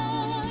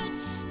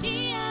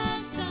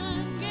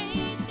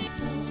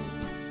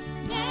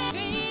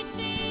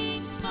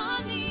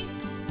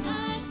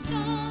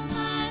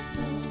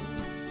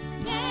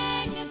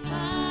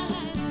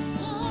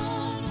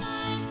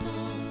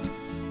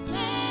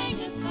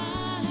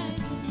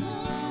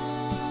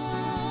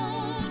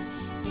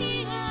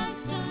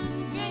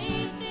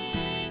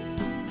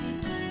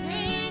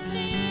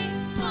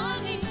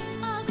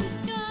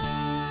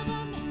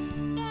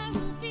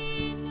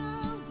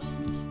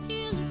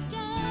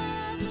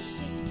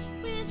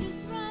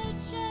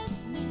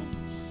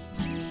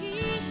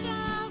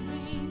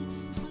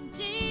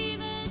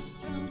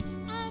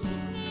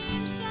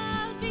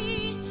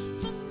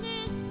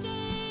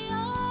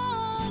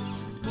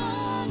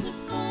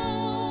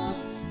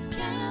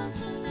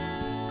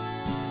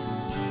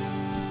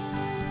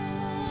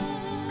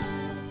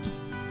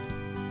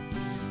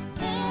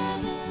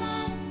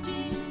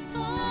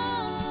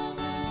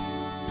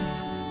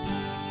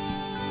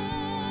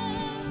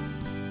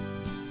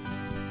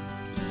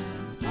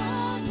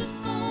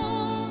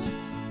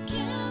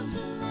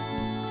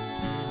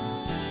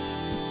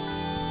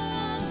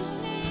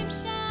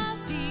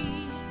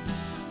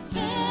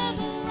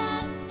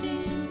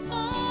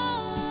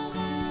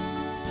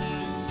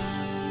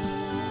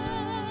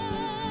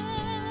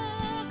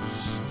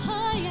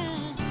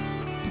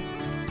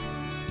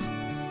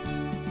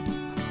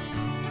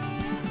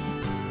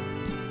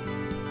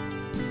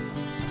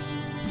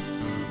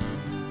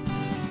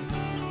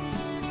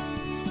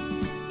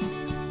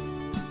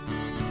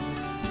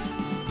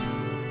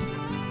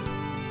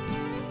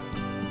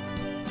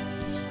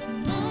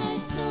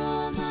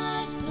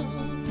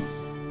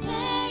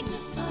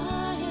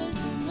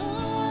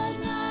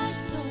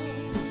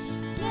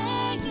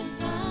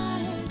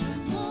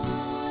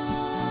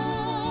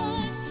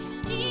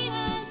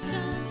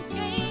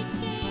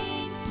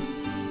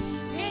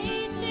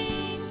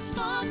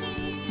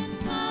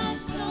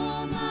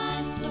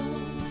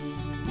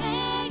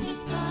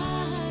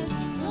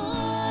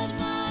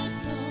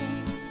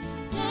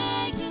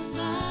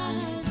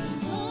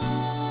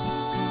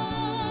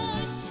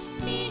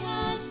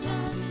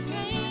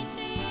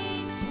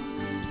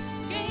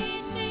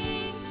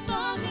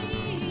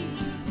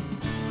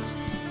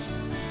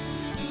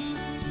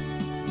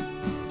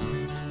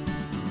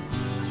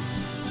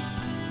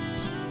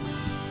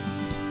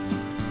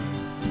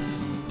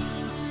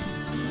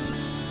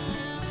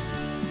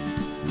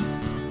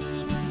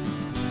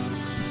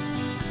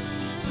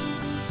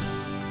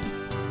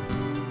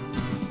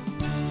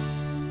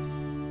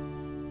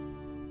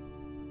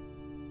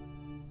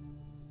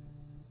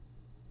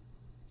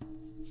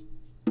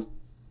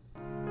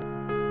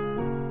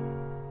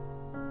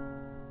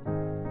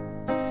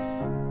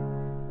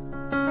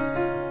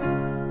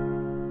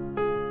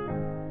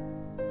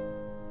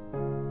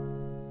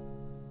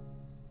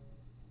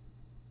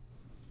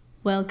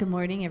Well, good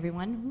morning,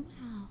 everyone.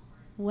 Wow.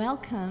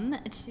 Welcome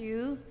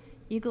to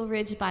Eagle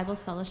Ridge Bible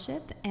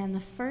Fellowship and the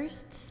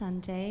first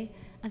Sunday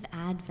of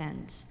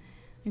Advent.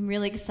 I'm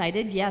really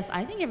excited. Yes,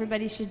 I think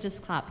everybody should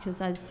just clap because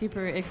that's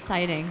super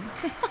exciting.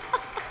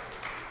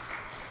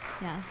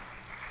 Yeah.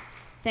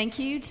 Thank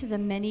you to the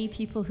many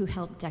people who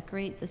helped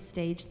decorate the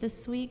stage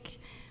this week.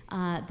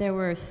 There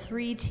were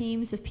 3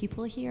 teams of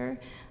people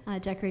here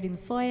decorating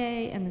the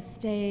foyer and the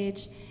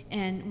stage,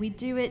 and we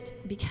do it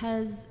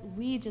because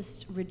we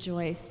just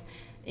rejoice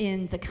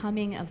in the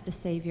coming of the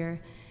Savior,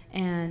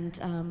 and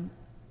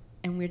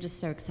we're just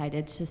so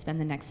excited to spend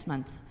the next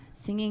month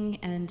singing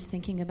and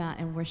thinking about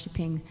and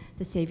worshiping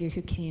the Savior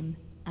who came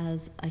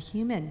as a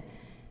human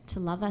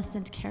to love us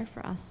and care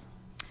for us.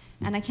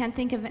 And I can't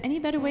think of any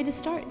better way to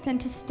start than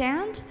to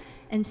stand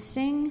and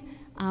sing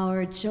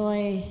our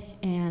joy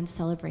and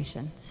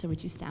celebration. So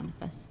would you stand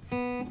with us?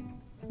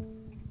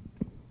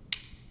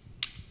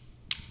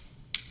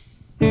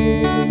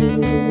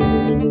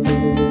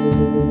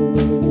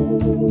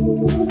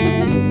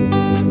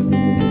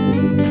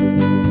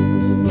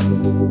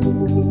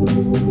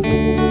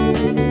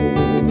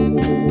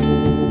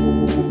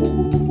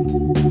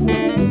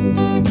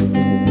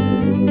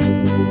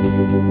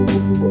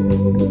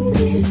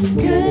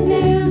 Good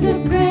news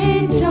of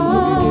great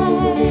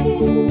joy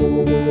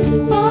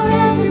for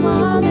every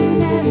woman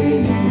and every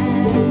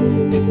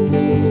man.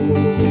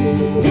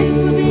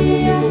 This will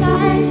be a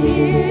sign to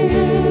you,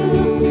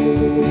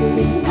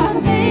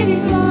 a baby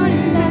born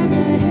in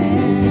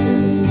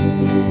Bethlehem.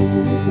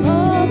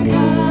 Oh,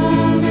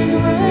 come and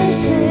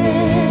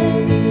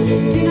worship,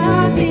 do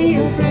not be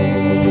afraid.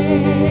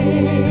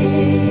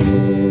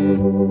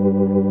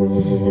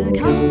 The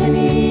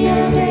company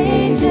of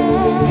angels,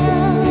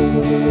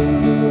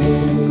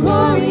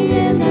 glory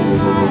in the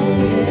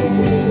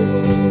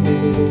highest,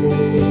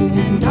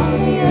 and on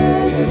the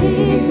earth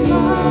peace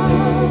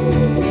love,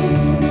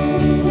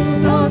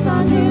 those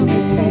on whom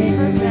his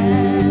favor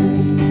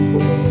rests.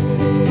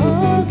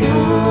 Oh,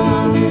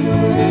 come and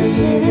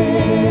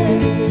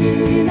worship,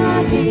 do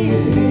not be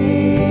afraid.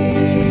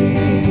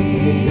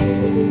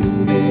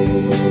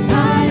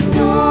 My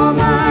soul,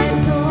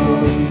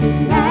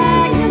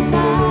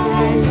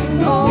 magnifies the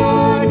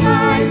Lord.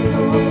 My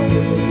soul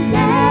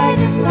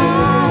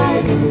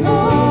magnifies the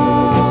Lord.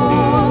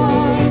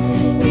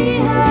 He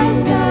has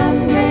done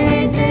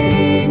great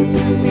things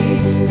for me,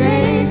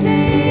 great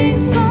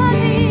things for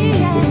me.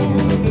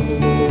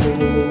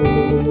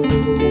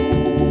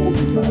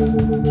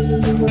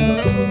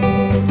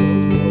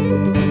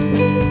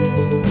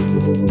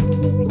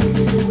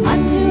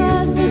 Unto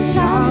us a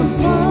child is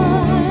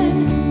born,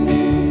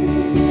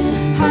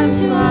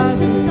 unto us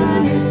a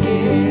son is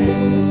given.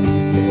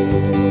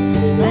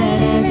 Let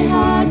every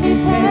heart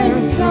prepare a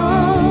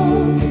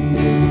throne,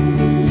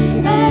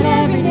 let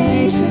every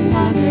nation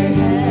under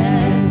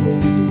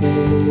heaven.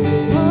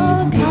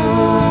 Oh,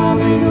 come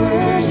and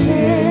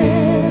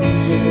worship,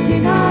 do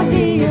not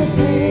be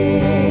afraid.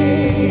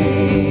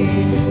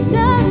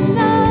 No,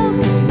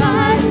 'cause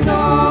my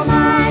soul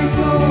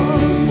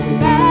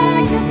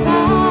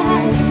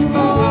magnifies the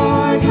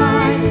Lord.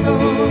 My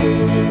soul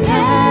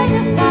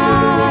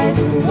magnifies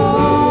the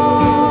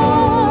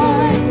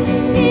Lord.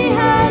 He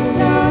has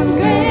done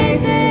great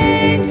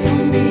things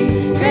for me,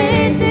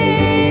 great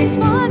things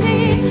for me.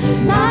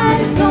 My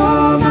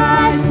soul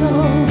magnifies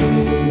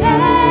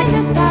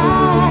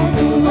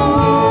the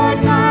Lord.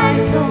 My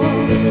soul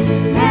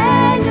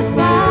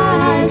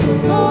magnifies the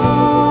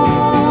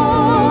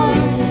Lord.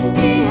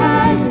 He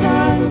has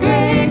done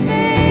great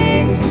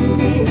things for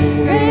me,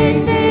 great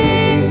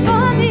things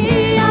for me.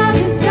 Of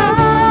his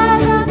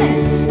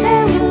government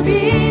there will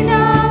be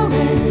no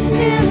end.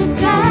 He'll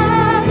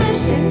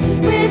establish it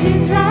with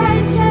his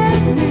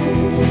righteousness,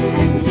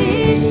 and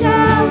he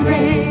shall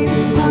reign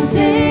on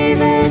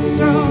David's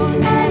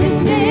throne, and his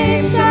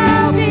name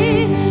shall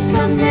be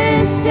from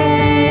this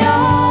day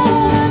on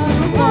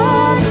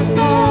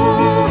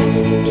Wonderful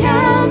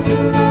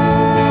Counselor,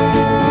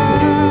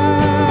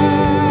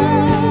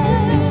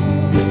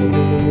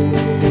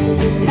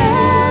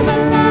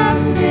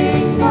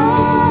 Everlasting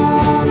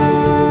Father,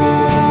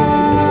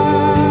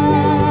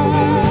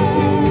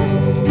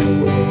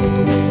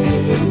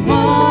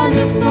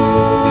 Wonderful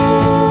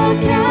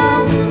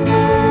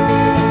Counselor,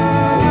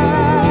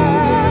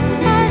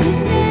 and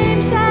his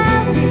name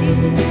shall be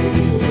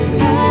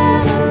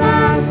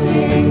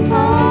Everlasting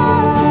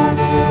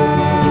Father.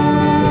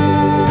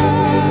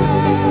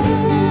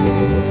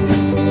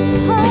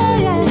 Oh,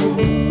 yeah.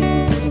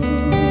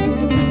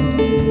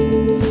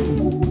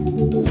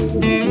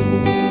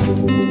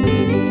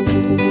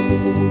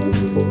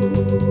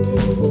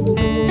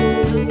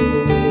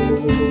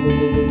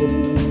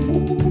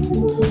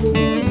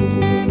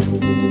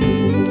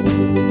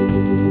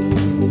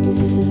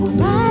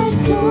 My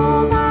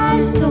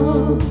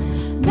soul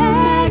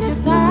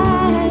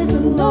magnifies the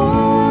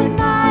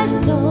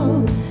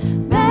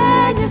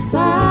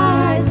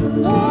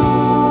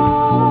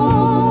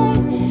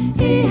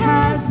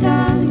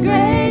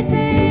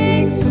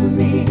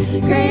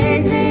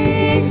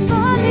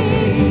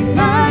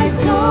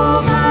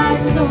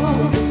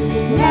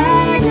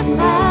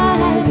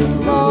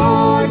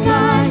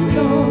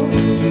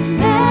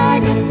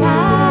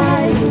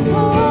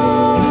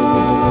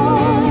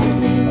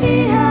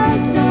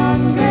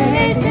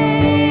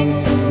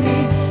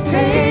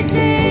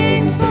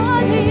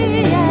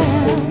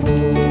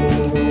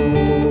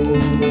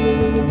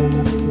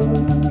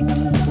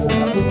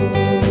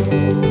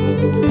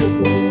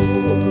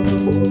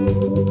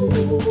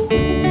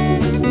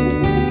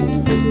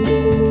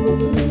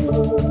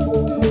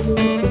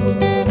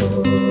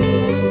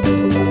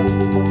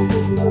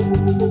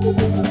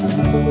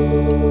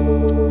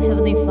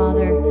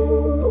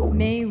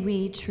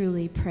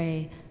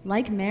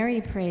like Mary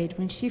prayed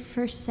when she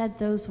first said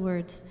those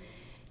words,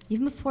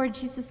 even before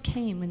Jesus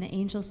came, when the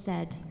angel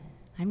said,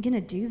 I'm going to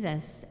do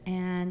this.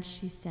 And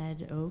she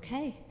said,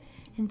 okay.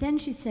 And then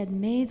she said,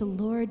 may the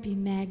Lord be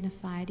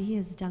magnified. He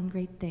has done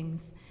great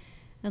things.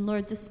 And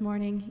Lord, this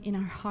morning in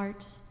our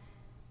hearts,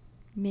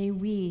 may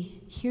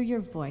we hear your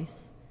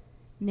voice.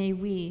 May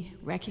we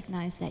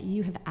recognize that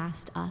you have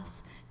asked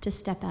us to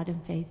step out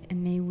in faith.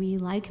 And may we,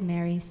 like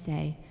Mary,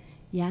 say,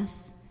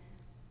 yes,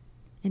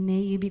 and may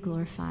you be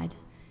glorified.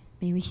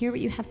 May we hear what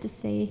you have to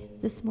say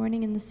this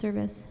morning in the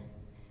service.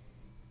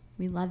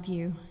 We love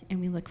you, and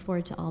we look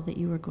forward to all that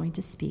you are going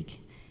to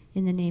speak.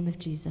 In the name of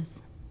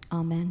Jesus,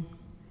 amen.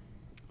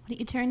 Why don't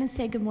you turn and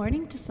say good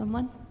morning to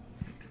someone?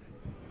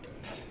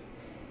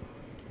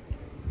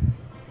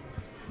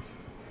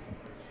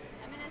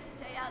 I'm going to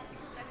stay up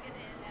because I'm going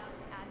to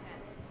announce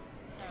Advent.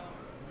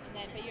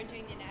 But you're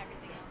doing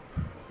everything else.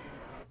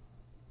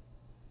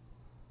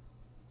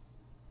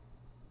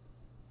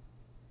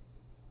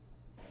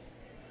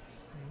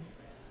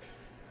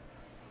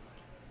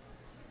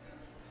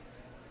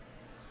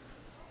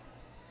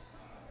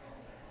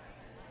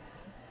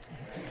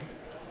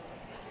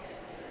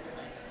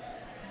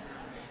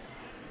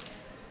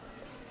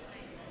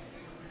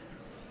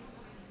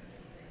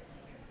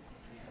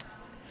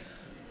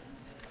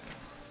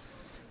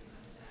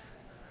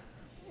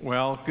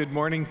 Well, good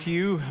morning to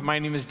you. My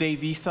name is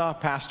Dave Esau,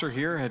 pastor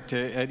here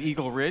at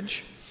Eagle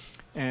Ridge.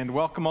 And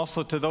welcome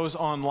also to those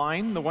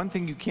online. The one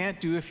thing you can't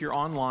do if you're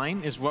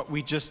online is what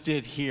we just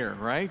did here,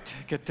 right?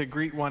 Get to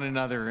greet one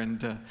another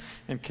and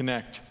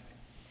connect.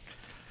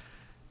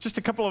 Just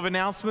a couple of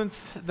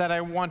announcements that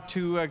I want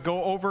to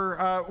go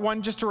over.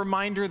 One, just a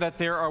reminder that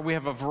we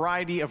have a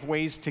variety of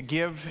ways to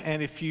give,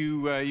 and if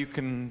you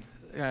can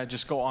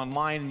just go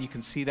online and you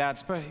can see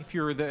that. But if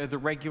you're the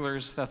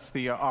regulars, that's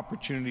the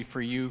opportunity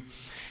for you.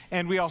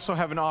 And we also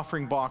have an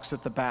offering box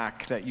at the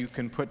back that you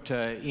can put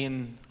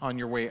in on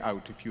your way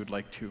out if you would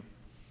like to.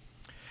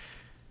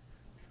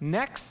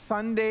 Next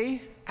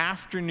Sunday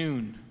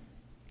afternoon,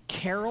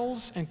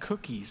 carols and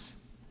cookies.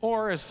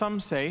 Or, as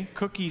some say,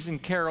 cookies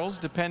and carols,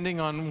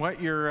 depending on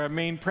what your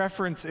main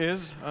preference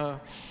is.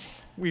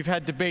 We've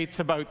had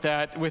debates about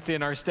that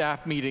within our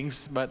staff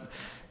meetings, but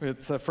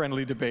it's a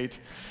friendly debate.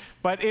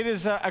 But it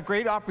is a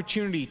great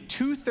opportunity.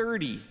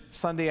 2:30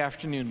 Sunday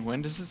afternoon.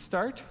 When does it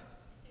start?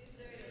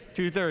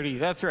 2:30.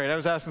 That's right. I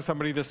was asking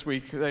somebody this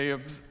week. I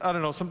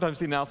don't know, sometimes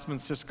the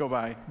announcements just go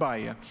by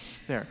you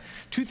there.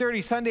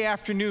 2:30 Sunday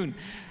afternoon.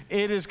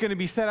 It is going to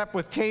be set up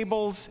with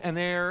tables, and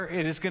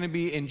it is going to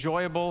be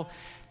enjoyable.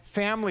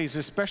 Families,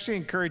 especially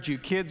encourage you.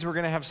 Kids, we're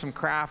going to have some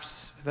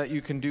crafts that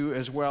you can do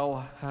as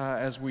well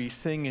as we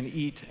sing and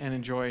eat and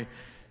enjoy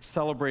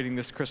celebrating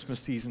this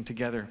Christmas season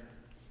together.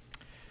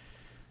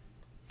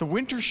 The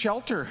winter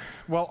shelter,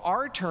 well,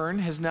 our turn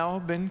has now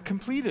been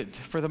completed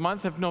for the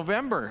month of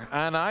November.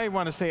 And I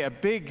want to say a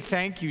big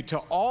thank you to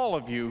all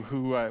of you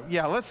who,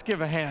 let's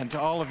give a hand to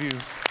all of you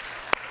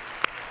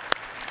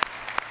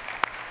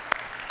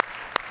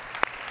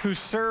who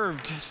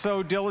served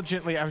so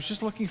diligently. I was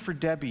just looking for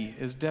Debbie.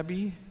 Is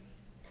Debbie?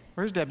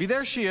 Where's Debbie?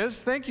 There she is.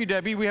 Thank you,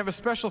 Debbie. We have a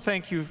special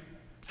thank you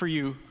for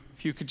you.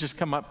 If you could just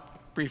come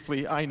up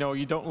briefly. I know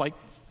you don't like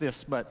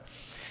this, but...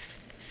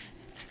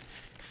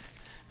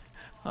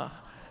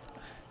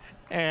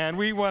 And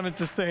we wanted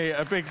to say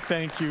a big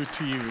thank you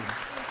to you.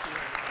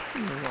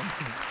 You're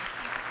welcome.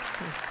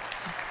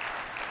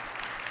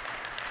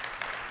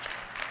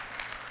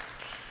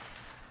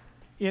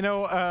 You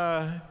know,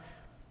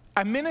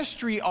 a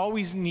ministry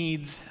always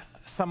needs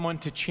someone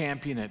to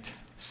champion it,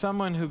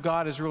 someone who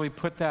God has really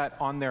put that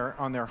on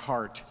their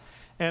heart.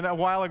 And a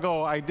while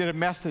ago, I did a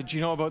message,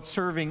 about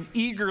serving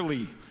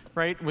eagerly,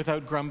 right,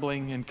 without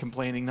grumbling and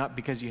complaining, not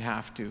because you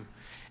have to.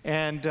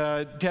 And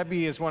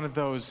Debbie is one of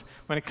those,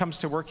 when it comes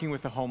to working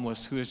with the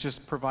homeless, who has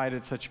just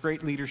provided such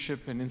great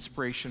leadership and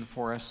inspiration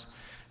for us,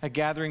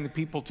 gathering the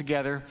people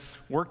together,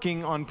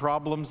 working on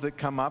problems that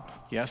come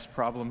up. Yes,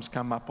 problems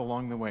come up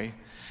along the way.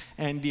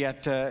 And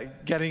yet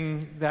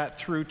getting that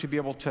through to be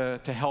able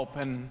to help.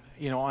 And,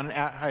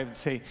 I would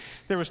say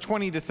there was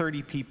 20 to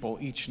 30 people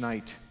each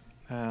night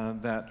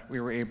that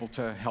we were able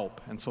to help.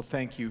 And so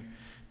thank you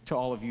to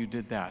all of you who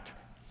did that.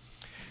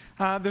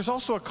 There's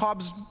also a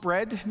Cobb's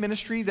Bread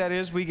ministry. That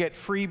is, we get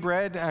free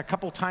bread a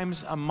couple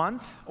times a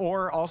month,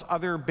 or also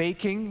other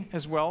baking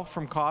as well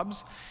from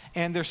Cobb's.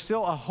 And there's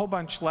still a whole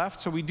bunch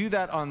left. So we do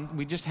that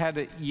we just had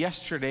it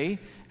yesterday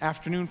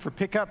afternoon for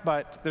pickup,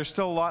 but there's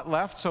still a lot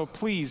left. So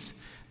please,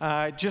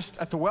 just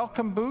at the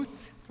welcome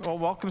booth, or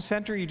welcome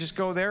center, you just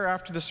go there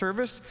after the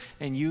service,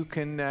 and you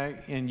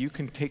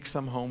can take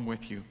some home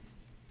with you.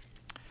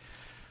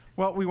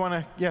 Well, we want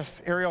to, yes,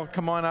 Ariel,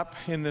 come on up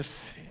in this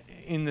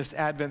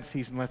Advent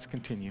season. Let's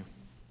continue.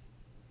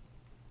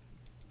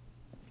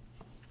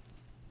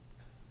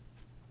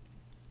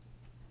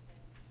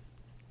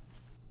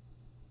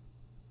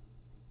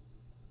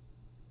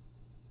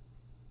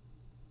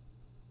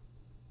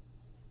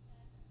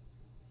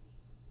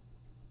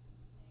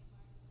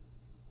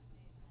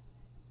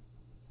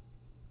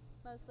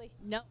 Mostly.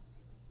 No.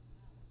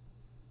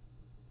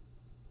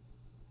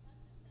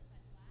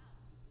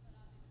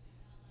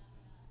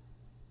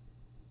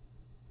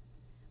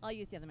 I'll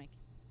use the other mic.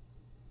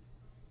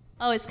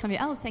 Oh, it's coming.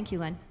 Oh, thank you,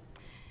 Lynn.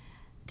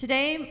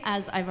 Today,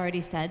 as I've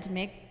already said,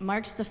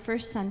 marks the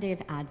first Sunday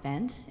of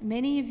Advent.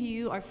 Many of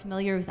you are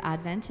familiar with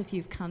Advent if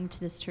you've come to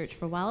this church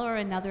for a while, or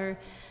another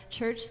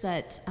church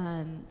that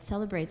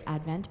celebrates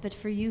Advent. But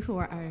for you who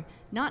are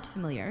not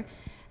familiar,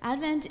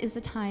 Advent is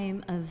a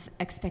time of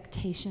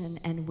expectation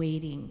and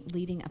waiting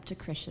leading up to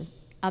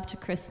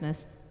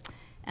Christmas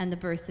and the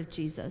birth of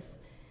Jesus.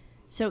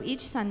 So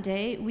each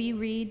Sunday, we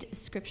read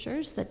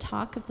scriptures that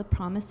talk of the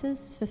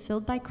promises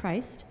fulfilled by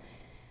Christ,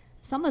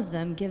 some of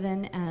them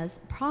given as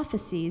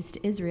prophecies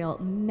to Israel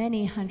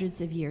many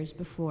hundreds of years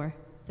before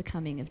the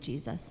coming of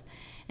Jesus.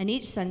 And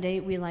each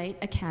Sunday, we light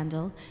a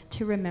candle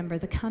to remember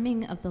the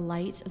coming of the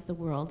light of the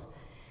world.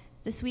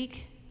 This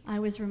week, I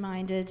was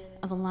reminded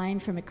of a line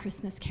from A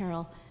Christmas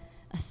Carol,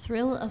 "A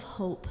thrill of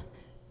hope,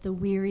 the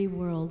weary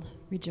world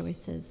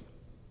rejoices."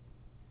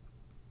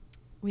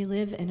 We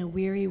live in a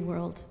weary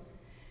world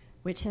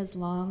which has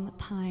long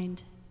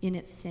pined in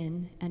its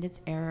sin and its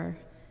error.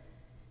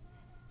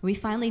 We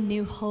finally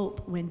knew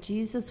hope when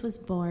Jesus was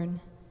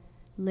born,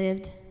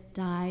 lived,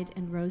 died,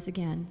 and rose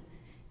again.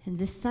 And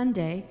this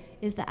Sunday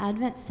is the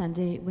Advent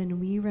Sunday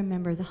when we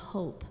remember the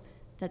hope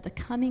that the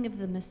coming of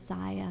the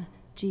Messiah,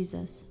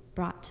 Jesus,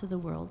 brought to the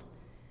world.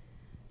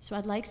 So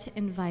I'd like to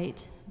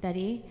invite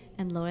Betty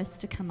and Lois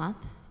to come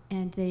up,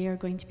 and they are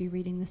going to be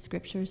reading the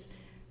scriptures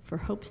for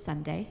Hope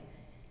Sunday.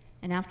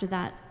 And after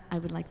that, I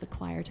would like the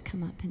choir to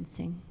come up and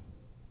sing.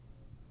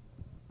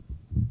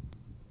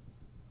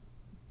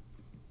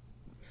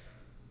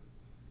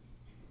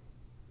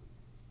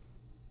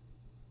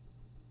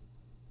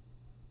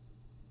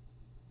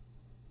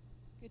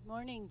 Good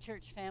morning,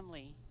 church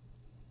family.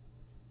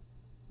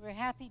 We're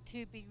happy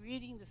to be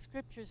reading the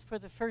scriptures for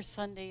the first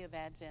Sunday of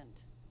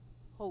Advent,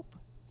 Hope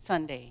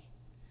Sunday.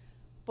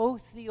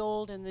 Both the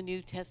Old and the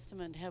New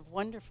Testament have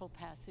wonderful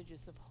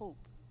passages of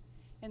hope,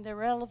 and they're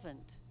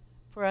relevant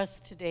for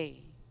us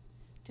today.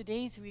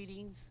 Today's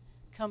readings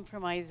come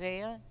from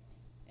Isaiah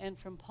and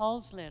from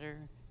Paul's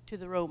letter to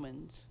the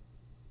Romans.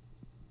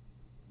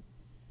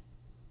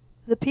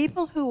 The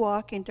people who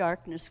walk in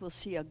darkness will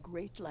see a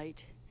great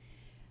light,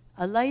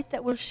 a light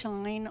that will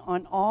shine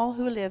on all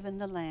who live in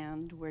the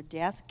land where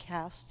death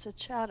casts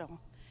its shadow.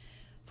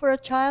 For a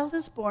child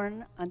is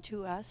born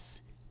unto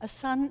us, a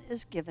son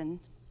is given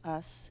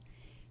us,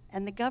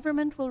 and the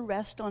government will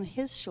rest on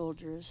his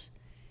shoulders.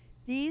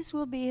 These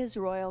will be his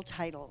royal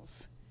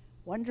titles: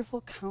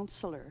 Wonderful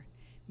Counselor,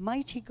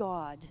 Mighty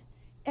God,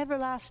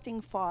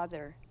 Everlasting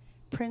Father,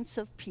 Prince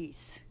of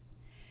Peace.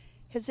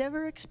 His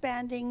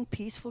ever-expanding,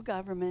 peaceful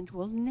government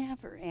will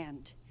never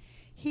end.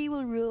 He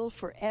will rule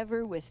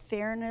forever with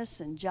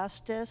fairness and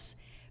justice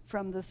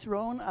from the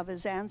throne of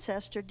his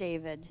ancestor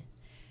David.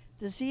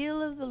 The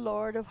zeal of the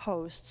Lord of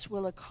hosts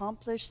will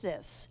accomplish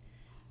this.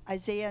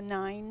 Isaiah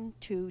 9,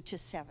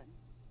 2-7.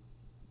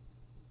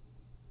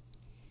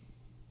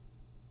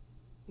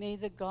 May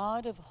the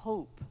God of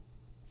hope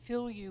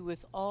fill you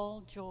with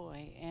all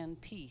joy and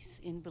peace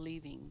in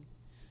believing,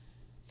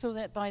 so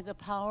that by the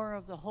power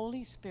of the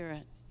Holy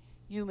Spirit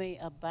you may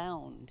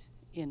abound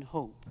in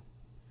hope.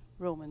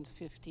 Romans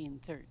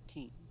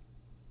 15:13.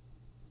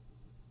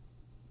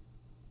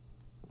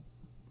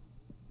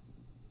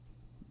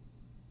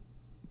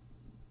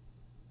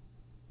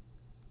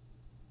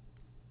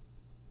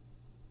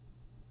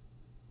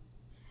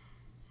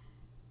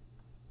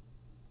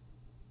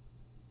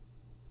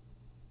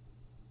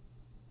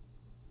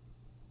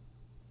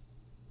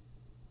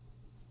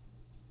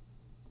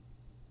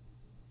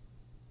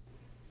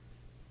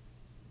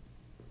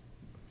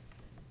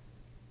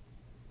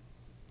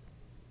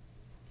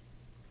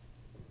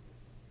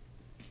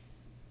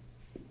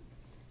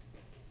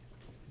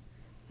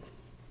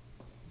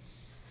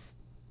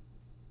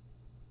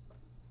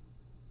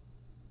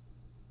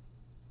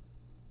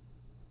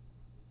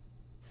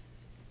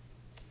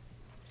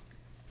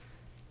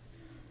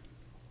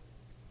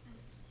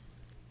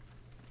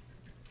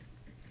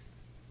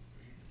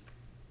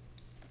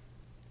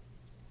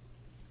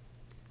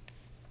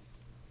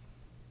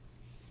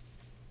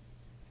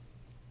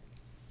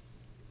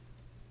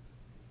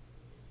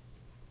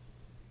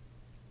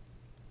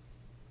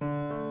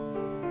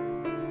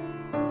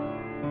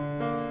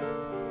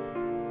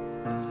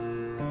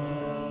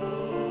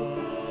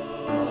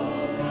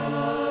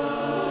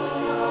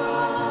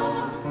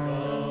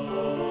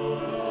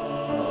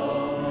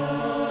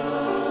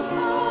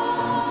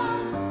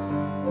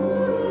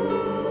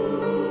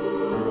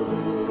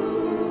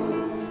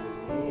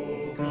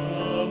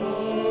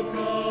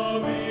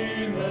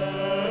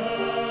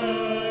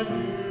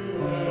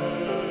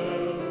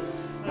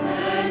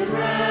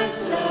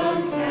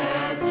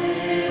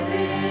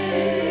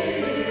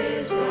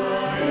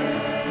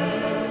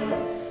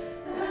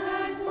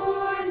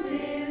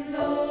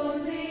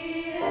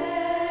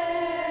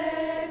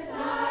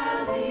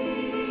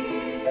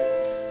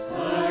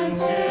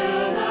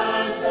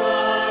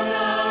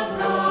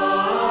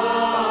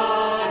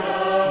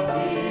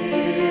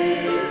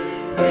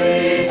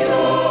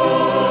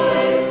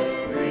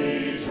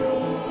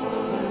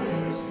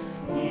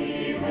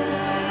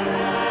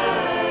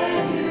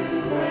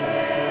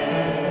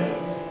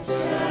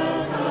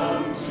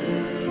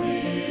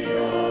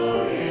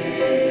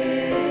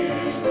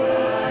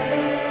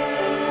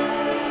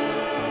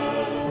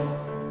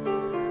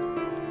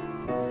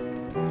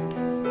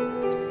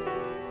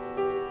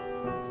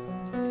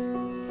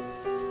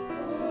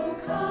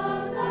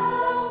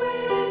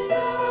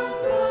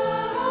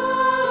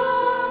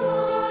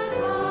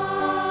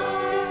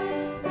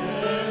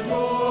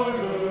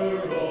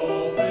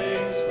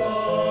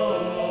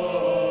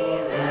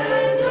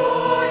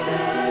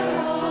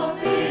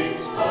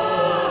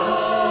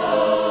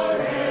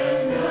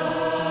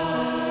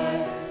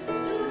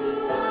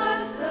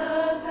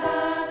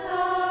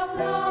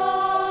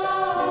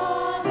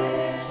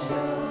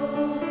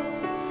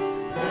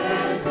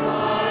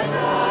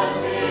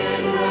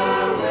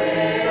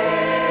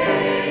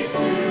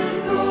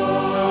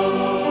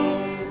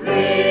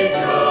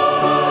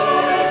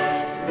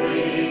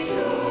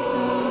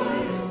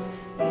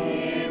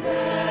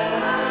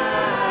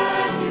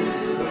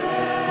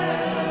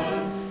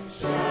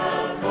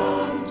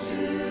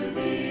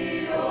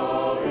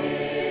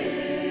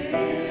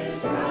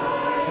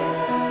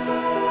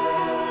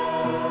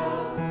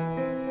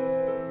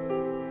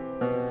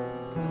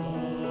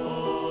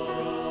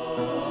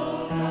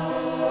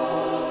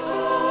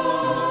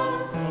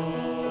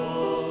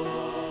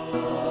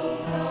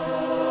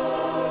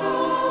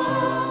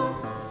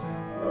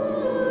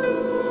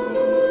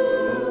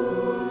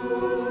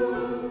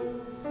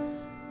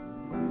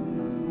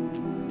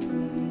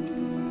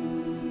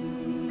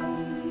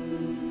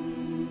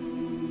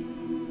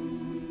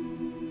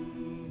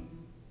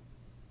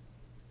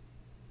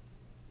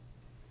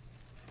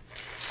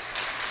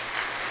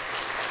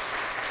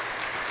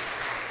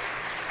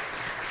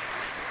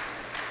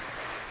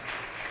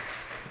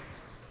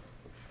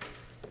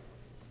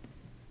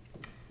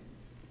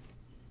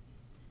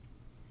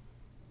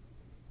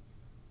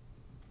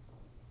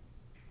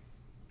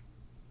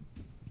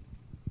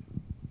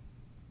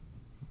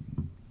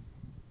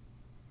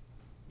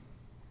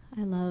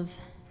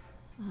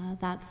 of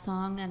that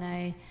song, and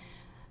I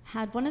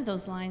had one of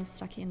those lines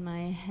stuck in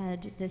my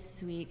head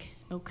this week.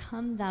 "O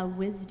come thou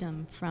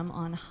wisdom from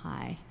on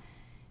high,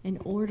 and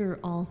order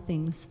all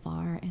things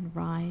far and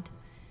wide."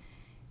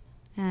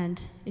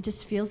 And it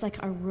just feels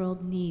like our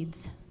world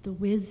needs the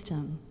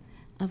wisdom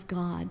of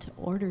God to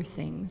order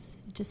things.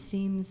 It just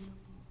seems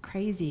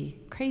crazy,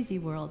 crazy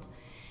world.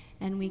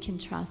 And we can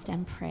trust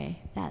and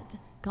pray that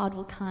God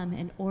will come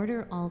and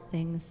order all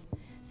things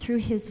through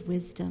his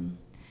wisdom,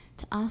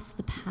 to us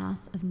the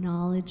path of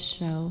knowledge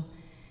show,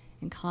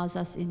 and cause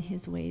us in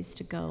his ways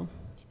to go.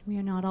 We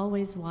are not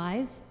always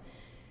wise.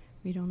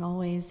 We don't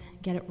always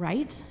get it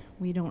right.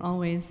 We don't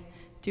always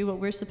do what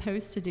we're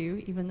supposed to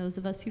do, even those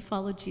of us who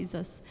follow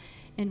Jesus.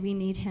 And we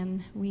need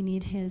him. We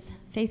need his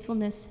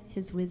faithfulness,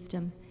 his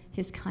wisdom,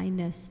 his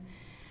kindness,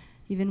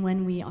 even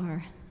when we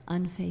are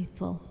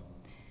unfaithful.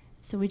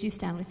 So would you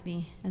stand with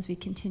me as we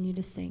continue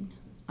to sing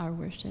our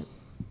worship?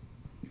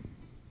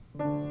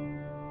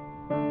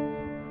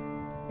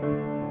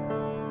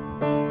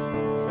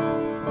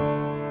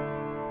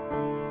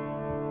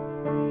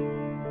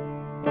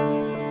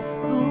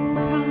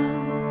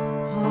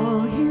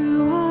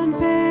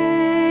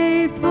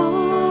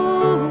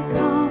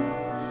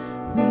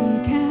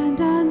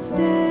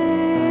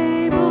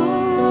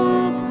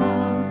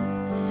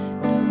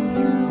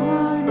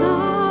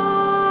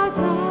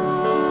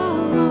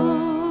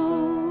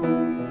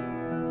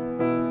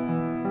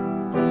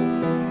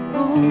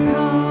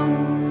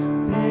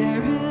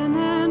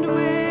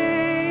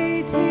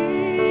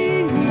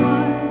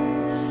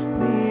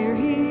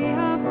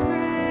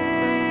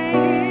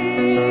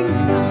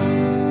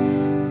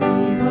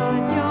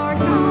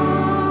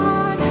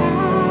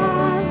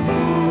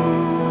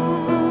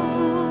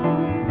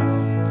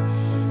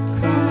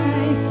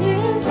 Christ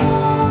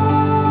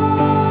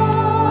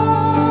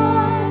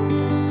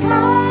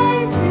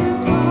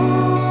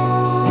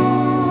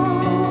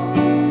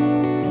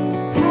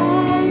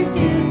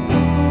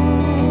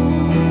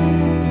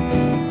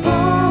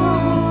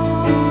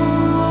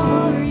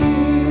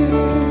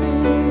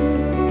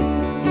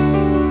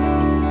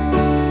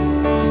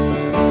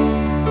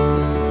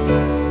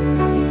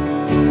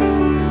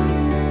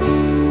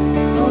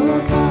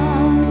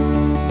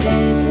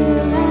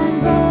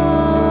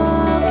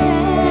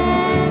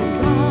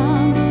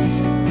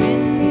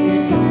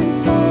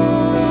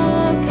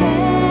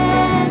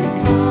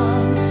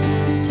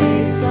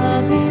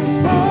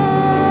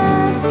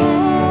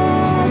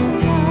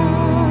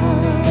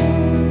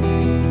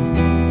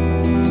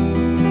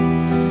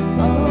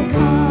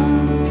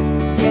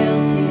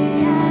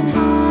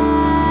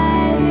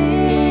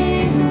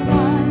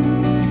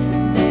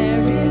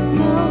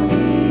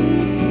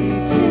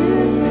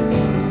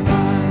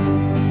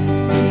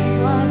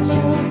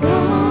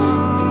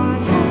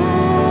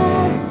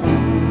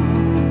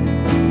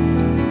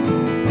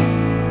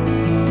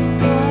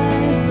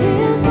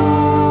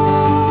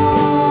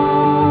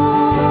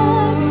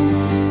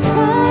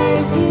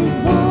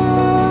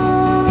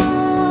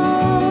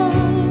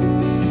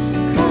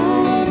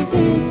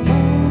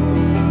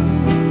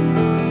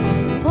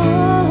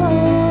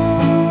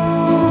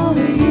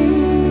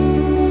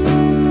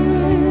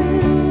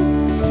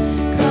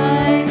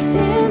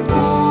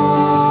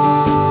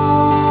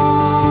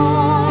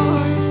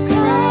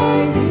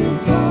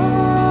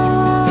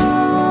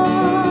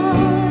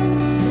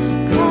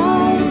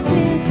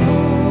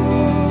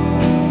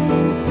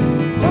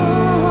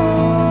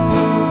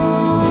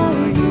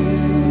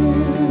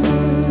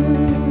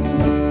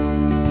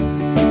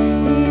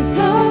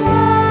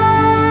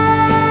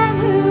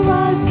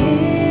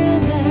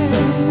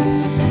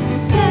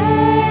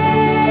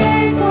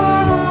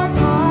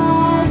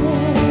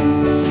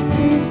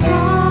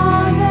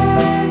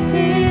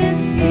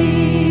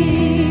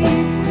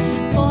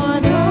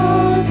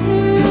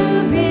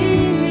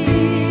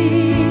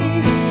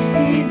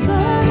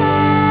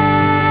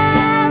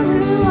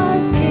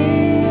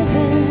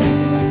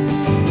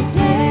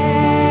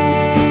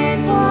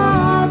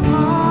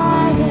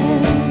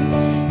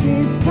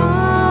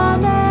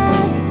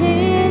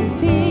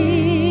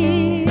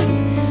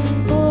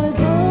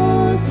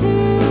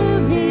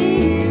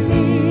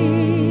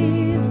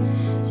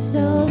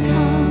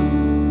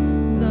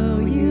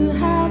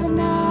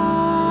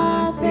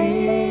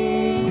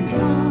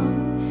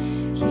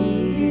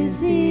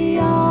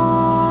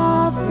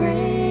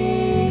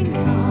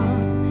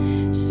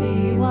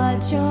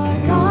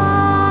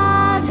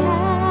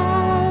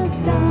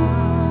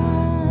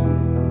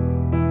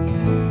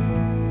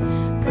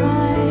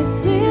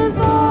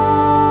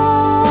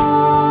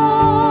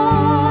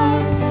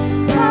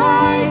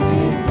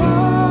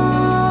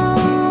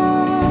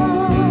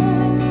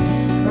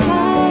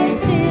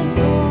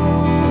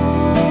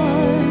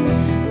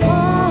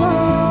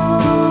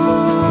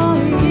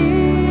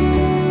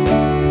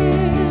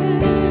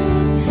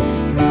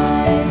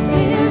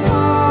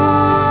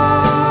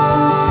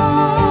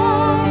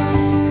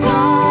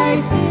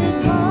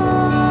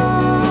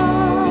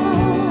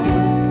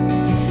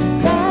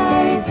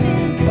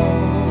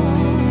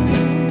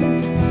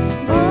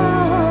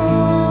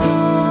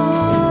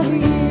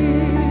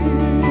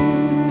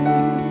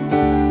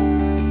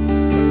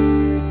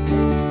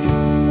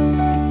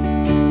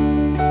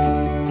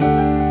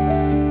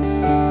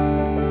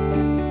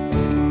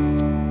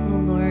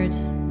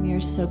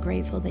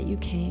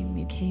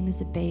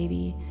as a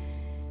baby.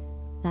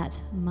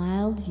 That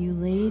mild, you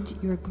laid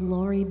your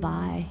glory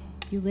by.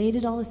 You laid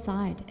it all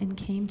aside and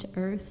came to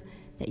earth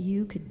that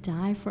you could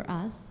die for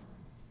us,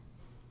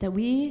 that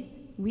we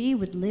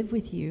would live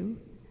with you,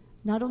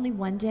 not only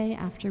one day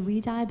after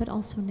we die, but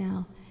also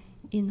now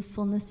in the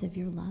fullness of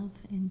your love.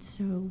 And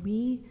so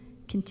we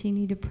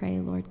continue to pray,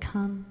 Lord,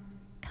 come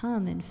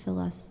and fill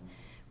us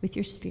with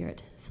your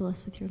Spirit, fill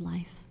us with your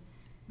life.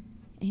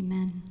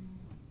 Amen.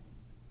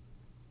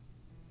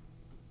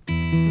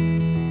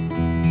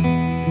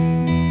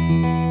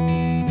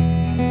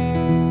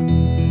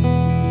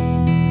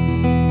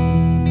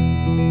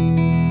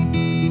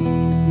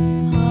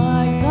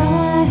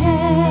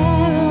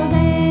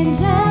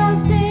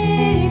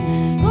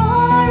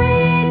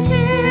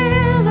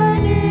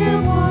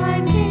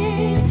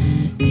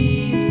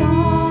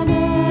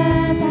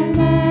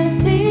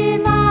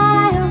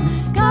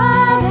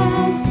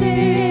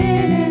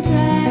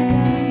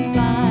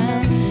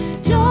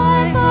 Joy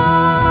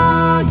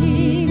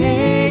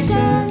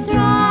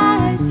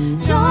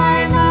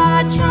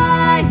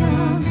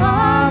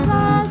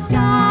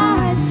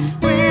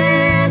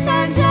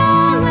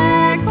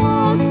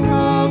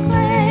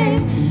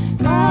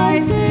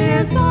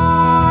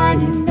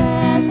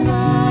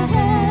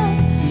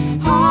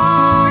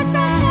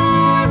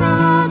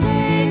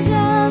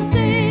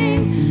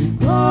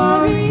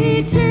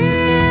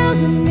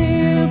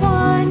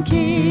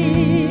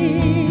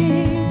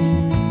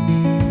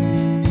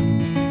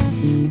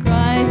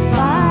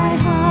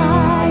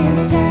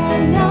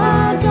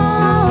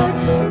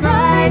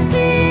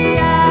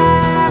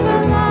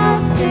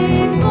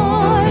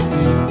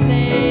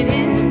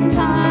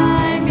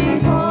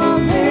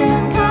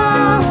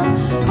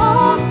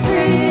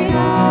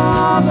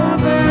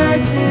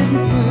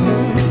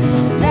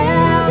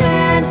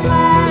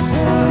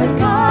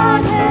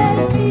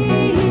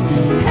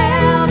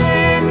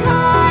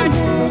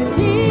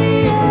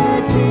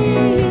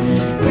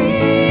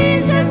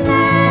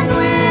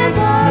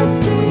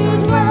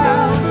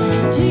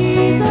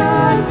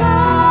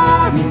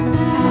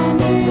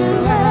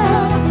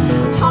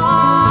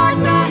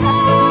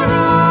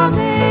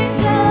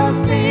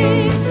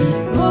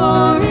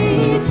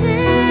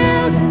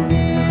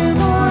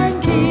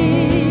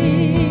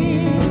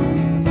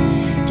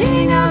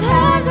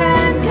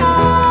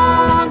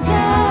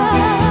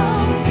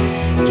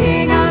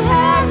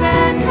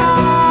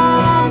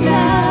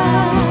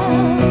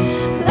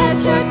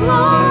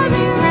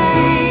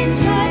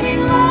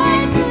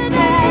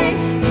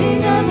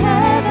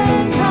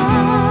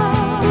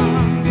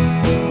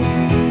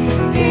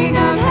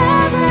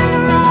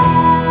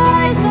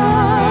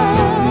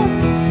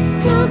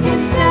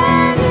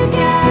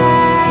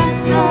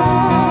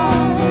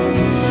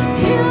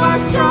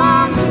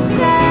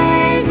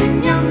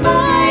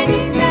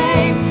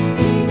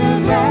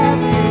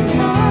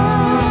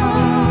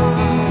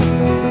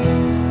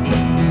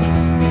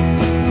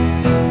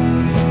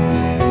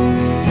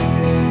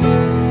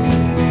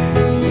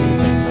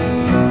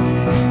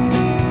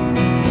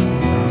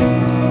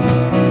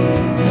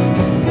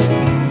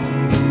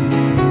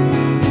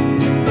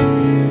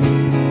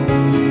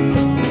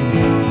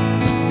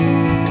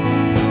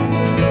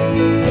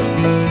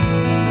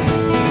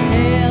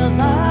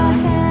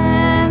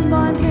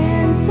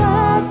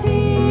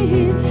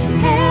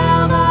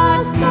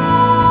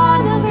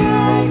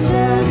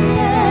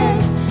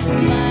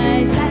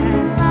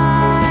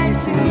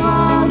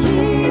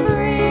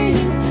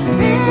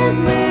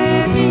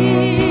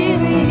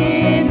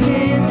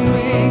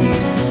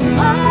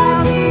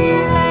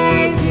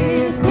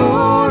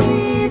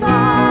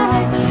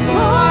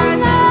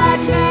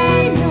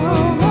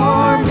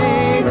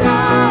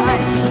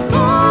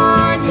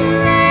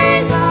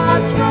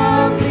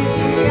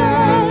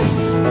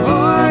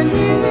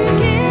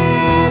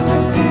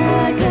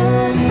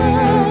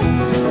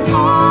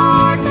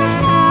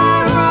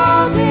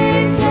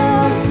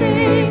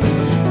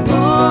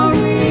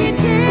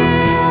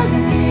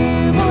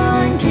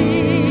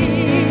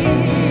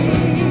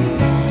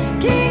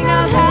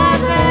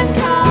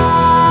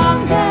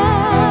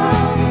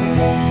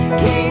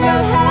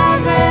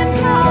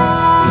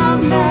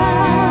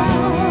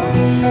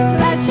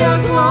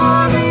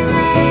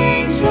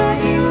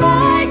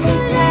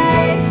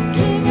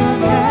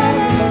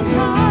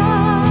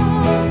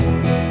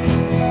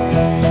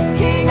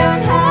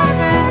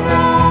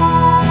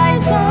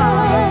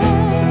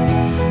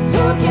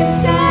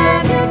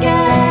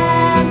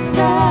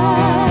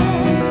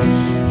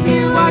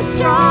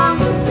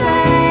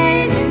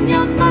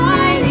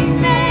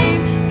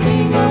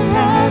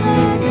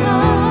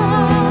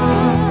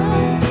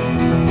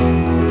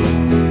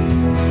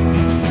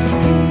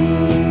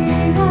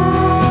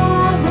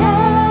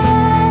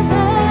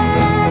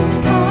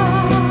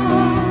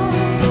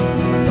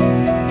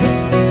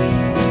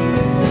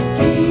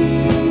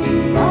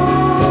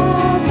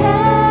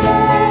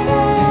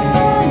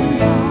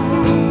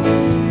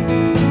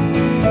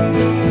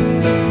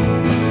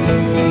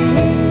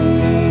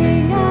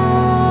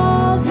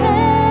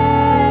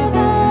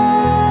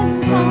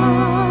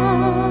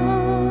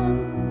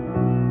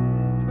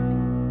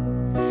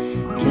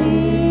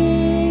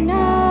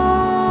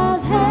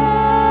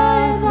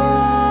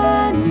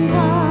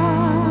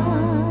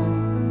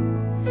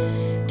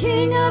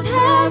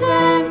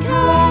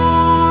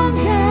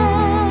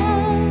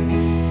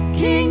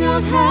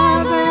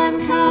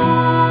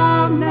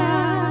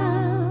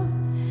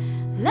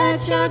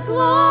Let your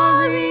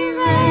glory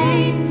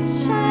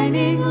reign,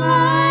 shining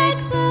like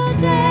the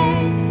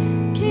day.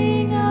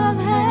 King of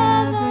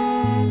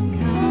heaven,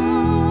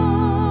 come.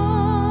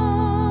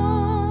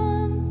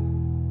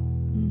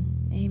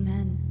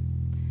 Amen.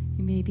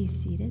 You may be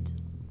seated.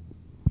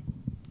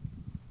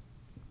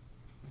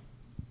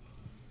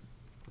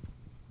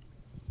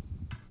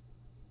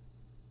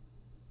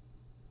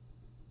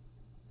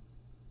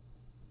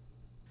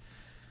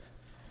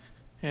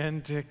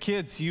 And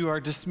kids, you are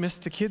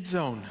dismissed to Kids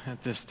Zone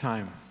at this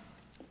time.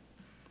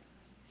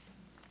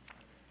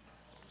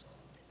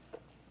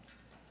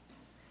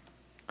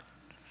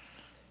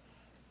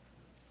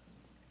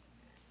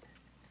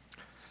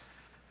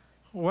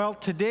 Well,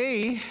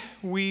 today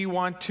we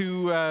want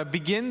to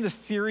begin the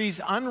series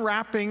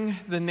Unwrapping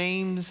the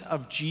Names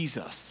of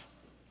Jesus.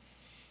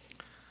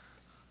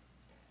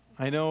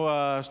 I know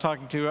I was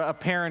talking to a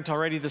parent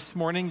already this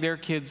morning. Their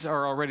kids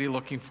are already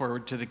looking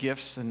forward to the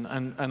gifts and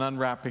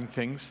unwrapping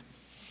things.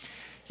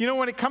 You know,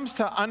 when it comes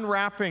to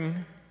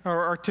unwrapping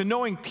or to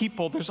knowing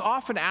people, there's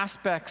often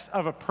aspects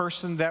of a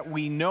person that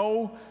we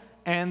know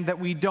and that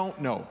we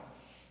don't know.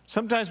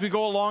 Sometimes we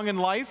go along in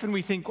life and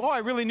we think, oh, I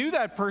really knew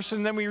that person.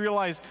 And then we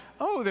realize,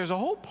 oh, there's a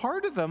whole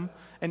part of them,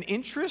 an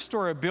interest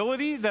or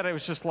ability that I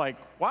was just like,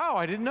 wow,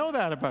 I didn't know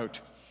that about.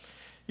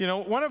 You know,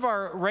 one of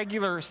our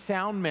regular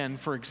sound men,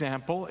 for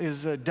example,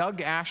 is Doug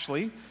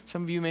Ashley.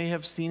 Some of you may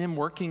have seen him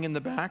working in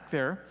the back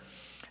there.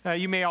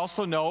 You may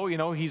also know,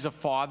 he's a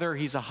father,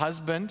 he's a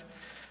husband.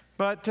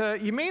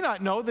 But you may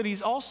not know that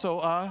he's also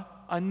a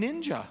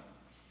ninja.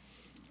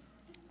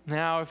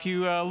 Now, if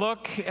you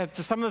look at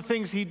some of the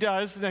things he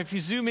does, and if you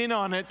zoom in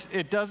on it,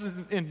 it does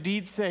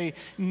indeed say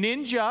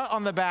ninja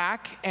on the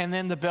back, and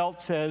then the belt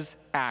says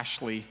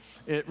Ashley.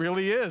 It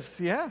really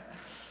is, yeah.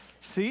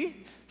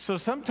 See? So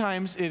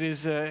sometimes it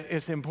is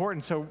it's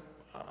important. So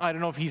I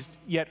don't know if he's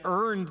yet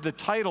earned the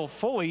title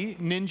fully,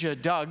 Ninja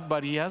Doug,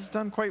 but he has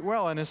done quite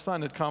well in his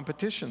son at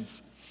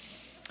competitions.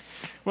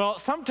 Well,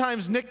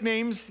 sometimes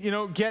nicknames,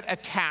 get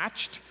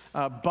attached.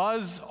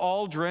 Buzz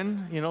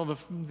Aldrin,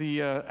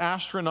 the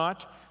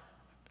astronaut.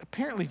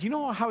 Apparently, do you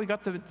know how he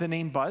got the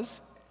name Buzz?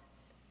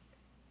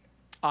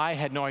 I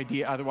had no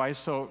idea otherwise,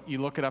 so you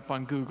look it up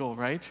on Google,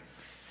 right?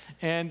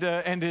 And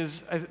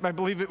I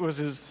believe it was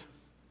his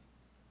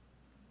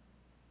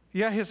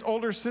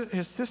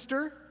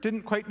sister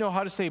didn't quite know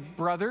how to say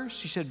brother.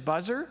 She said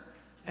buzzer,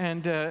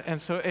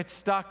 and so it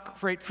stuck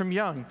right from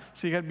young.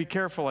 So you got to be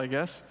careful, I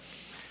guess.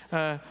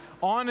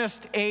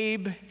 Honest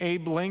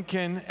Abe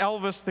Lincoln,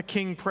 Elvis the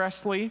King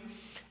Presley,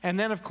 and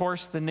then, of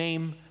course, the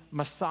name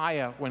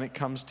Messiah when it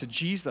comes to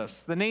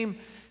Jesus. The name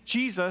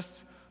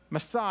Jesus,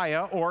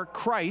 Messiah, or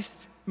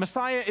Christ.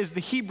 Messiah is the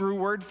Hebrew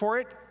word for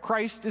it.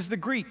 Christ is the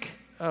Greek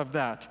of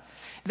that.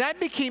 That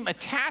became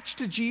attached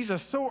to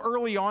Jesus so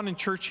early on in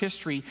church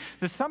history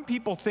that some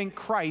people think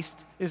Christ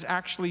is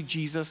actually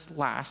Jesus'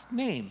 last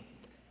name.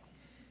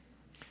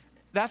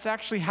 That's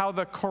actually how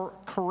the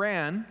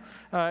Quran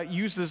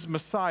uses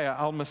Messiah,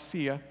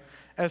 al-Messiah,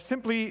 as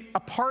simply a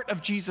part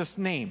of Jesus'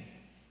 name.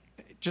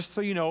 Just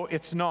so you know,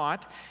 it's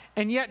not.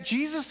 And yet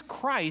Jesus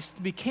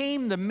Christ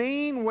became the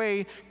main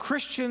way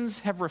Christians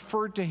have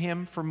referred to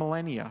him for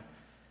millennia.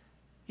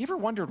 You ever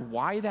wondered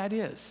why that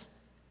is?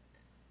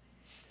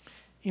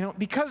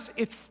 Because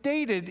it's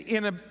stated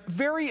in a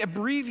very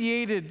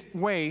abbreviated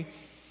way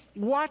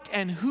what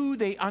and who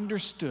they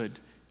understood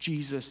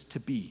Jesus to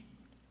be.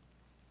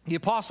 The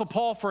Apostle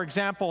Paul, for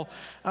example,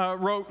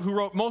 who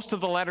wrote most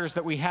of the letters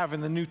that we have in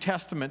the New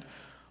Testament,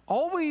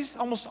 almost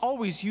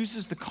always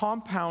uses the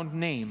compound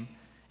name,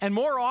 and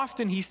more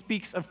often he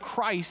speaks of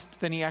Christ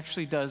than he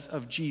actually does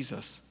of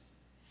Jesus.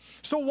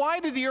 So why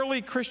did the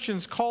early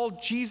Christians call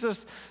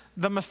Jesus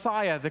the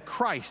Messiah, the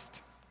Christ?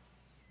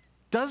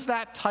 Does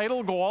that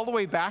title go all the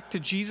way back to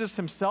Jesus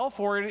himself,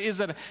 or is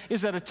it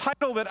a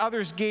title that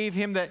others gave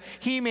him that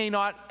he may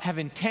not have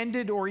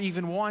intended or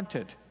even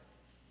wanted?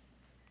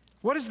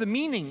 What is the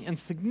meaning and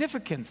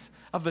significance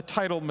of the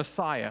title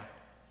Messiah?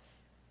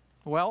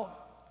 Well,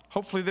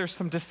 hopefully there's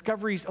some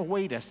discoveries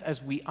await us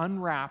as we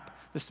unwrap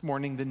this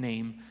morning the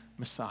name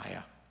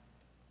Messiah.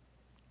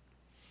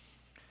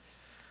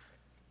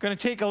 Going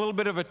to take a little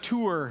bit of a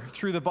tour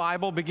through the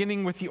Bible,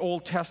 beginning with the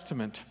Old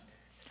Testament.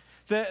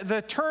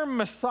 The term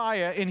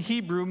Messiah in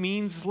Hebrew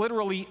means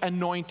literally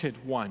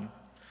anointed one,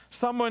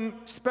 someone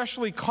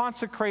specially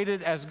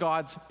consecrated as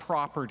God's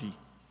property,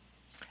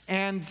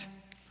 and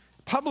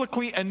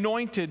publicly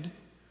anointed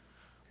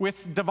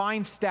with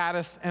divine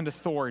status and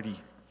authority.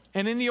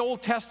 And in the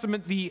Old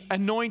Testament, the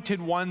anointed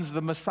ones,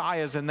 the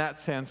Messiahs in that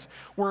sense,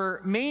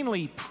 were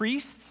mainly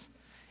priests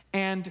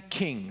and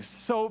kings.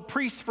 So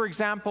priests, for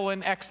example,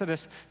 in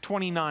Exodus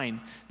 29,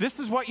 this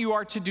is what you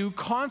are to do: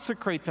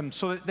 consecrate them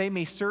so that they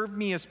may serve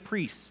me as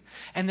priests.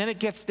 And then it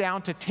gets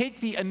down to take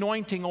the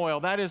anointing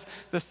oil. That is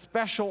the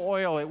special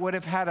oil. It would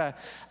have had a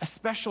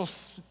special,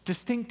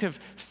 distinctive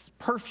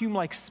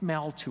perfume-like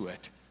smell to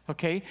it.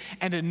 Okay,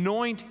 and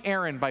anoint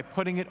Aaron by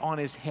putting it on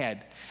his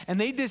head.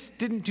 And they just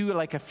didn't do it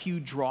like a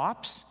few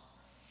drops.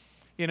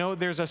 You know,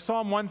 there's a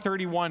Psalm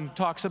 131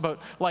 talks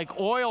about like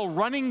oil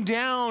running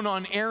down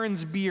on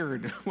Aaron's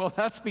beard. Well,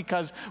 that's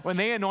because when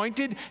they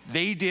anointed,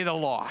 they did a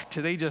lot.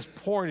 They just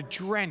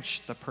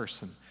drenched the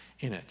person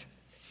in it.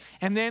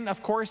 And then,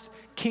 of course,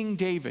 King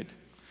David.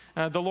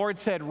 The Lord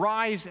said,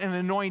 rise and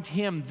anoint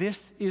him.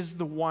 This is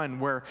the one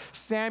where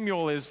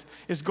Samuel is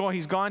going.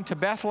 He's gone to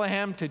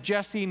Bethlehem, to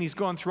Jesse, and he's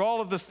gone through all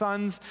of the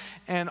sons,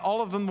 and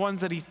all of the ones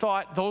that he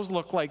thought, those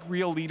look like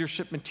real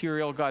leadership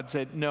material. God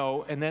said,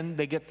 no. And then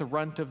they get the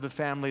runt of the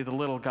family, the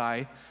little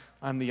guy.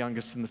 I'm the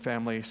youngest in the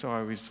family, so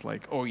I was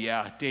like, oh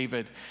yeah,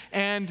 David.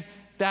 And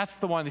that's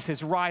the one. He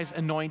says, rise,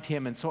 anoint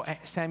him. And so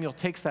Samuel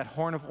takes that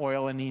horn of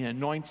oil and he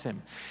anoints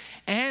him.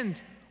 And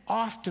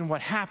often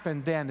what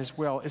happened then as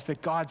well is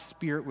that God's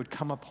Spirit would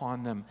come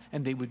upon them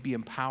and they would be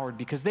empowered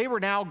because they were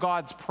now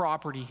God's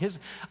property. His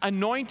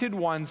anointed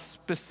ones,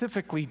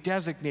 specifically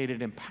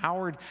designated,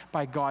 empowered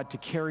by God to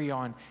carry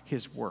on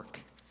his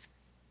work.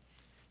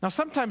 Now,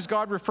 sometimes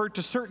God referred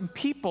to certain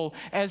people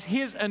as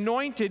his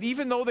anointed,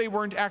 even though they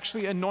weren't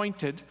actually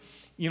anointed,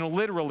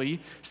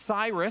 literally.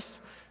 Cyrus,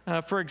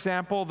 for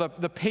example,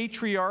 the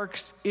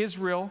patriarchs,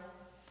 Israel.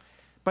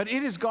 But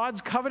it is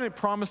God's covenant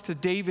promise to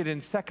David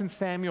in 2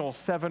 Samuel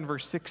 7,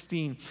 verse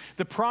 16,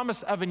 the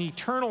promise of an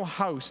eternal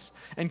house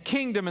and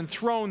kingdom and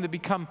throne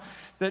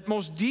that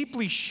most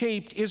deeply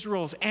shaped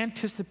Israel's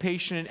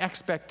anticipation and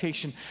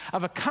expectation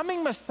of a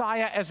coming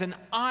Messiah as an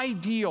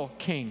ideal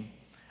king,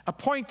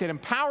 appointed,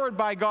 empowered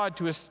by God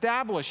to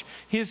establish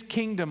his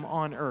kingdom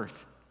on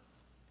earth.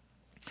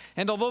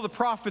 And although the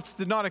prophets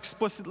did not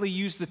explicitly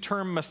use the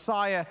term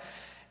Messiah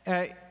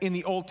in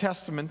the Old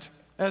Testament,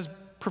 as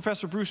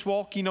Professor Bruce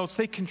Walke notes,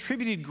 they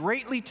contributed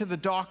greatly to the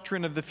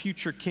doctrine of the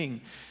future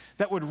king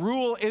that would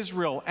rule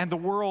Israel and the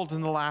world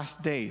in the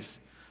last days.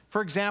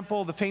 For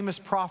example, the famous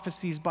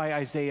prophecies by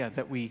Isaiah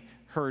that we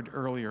heard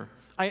earlier.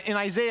 In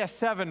Isaiah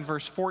 7,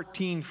 verse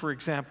 14, for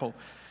example,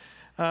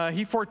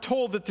 he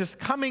foretold that this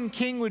coming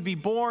king would be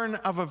born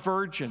of a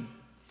virgin.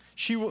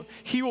 He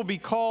will be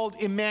called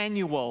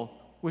Emmanuel,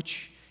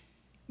 which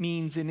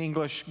means in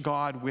English,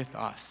 God with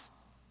us.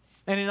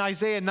 And in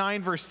Isaiah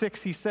 9, verse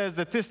 6, he says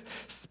that this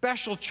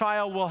special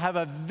child will have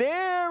a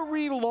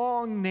very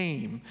long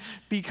name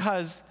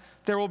because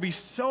there will be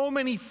so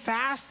many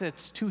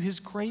facets to his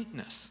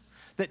greatness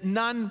that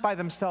none by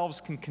themselves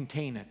can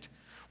contain it.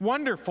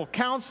 Wonderful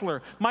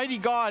Counselor, Mighty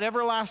God,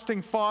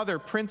 Everlasting Father,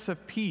 Prince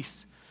of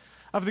Peace.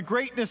 Of the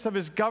greatness of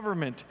his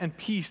government and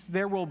peace,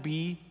 there will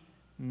be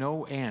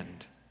no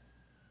end.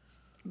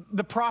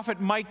 The prophet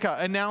Micah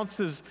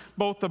announces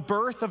both the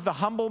birth of the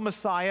humble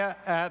Messiah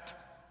at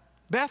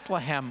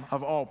Bethlehem,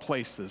 of all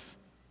places,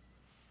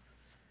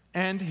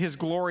 and his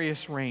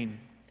glorious reign.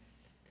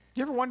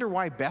 You ever wonder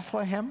why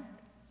Bethlehem?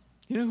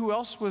 You know who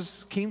else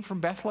came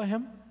from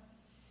Bethlehem?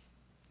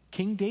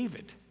 King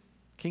David.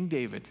 King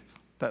David,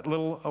 that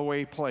little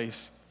away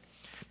place.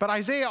 But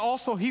Isaiah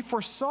he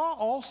foresaw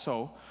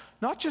also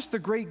not just the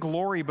great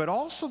glory, but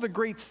also the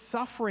great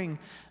suffering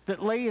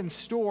that lay in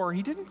store.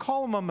 He didn't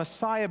call him a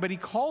Messiah, but he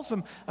calls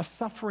him a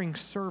suffering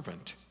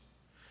servant.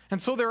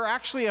 And so there are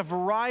actually a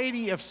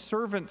variety of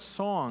servant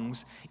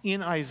songs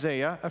in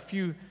Isaiah, a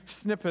few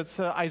snippets,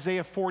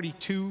 Isaiah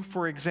 42,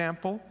 for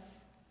example,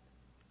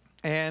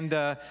 and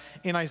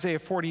in Isaiah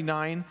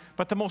 49.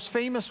 But the most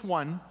famous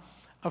one,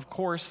 of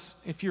course,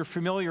 if you're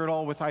familiar at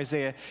all with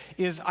Isaiah,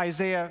 is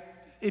Isaiah.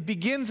 It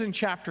begins in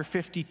chapter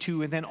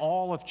 52 and then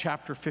all of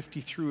chapter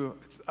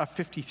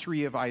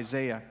 53 of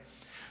Isaiah,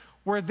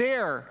 where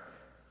there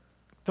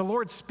the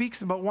Lord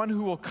speaks about one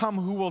who will come,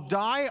 who will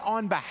die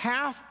on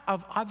behalf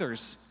of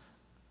others.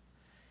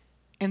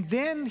 And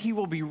then he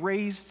will be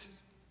raised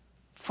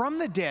from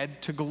the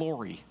dead to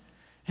glory.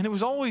 And it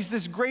was always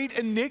this great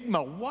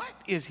enigma. What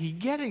is he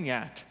getting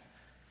at?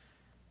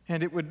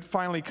 And it would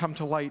finally come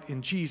to light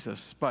in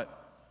Jesus.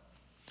 But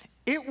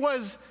it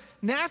was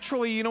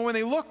naturally, when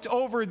they looked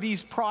over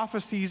these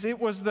prophecies, it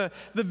was the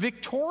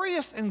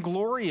victorious and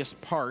glorious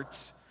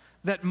parts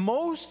that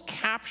most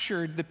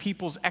captured the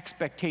people's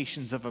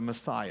expectations of a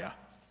Messiah.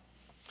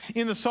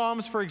 In the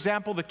Psalms, for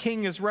example, the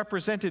king is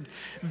represented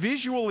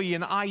visually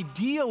and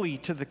ideally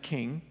to the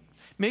king,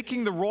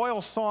 making the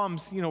royal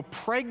Psalms,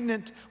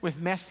 pregnant with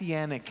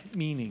messianic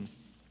meaning.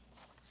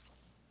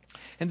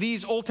 And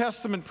these Old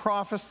Testament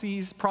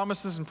promises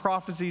and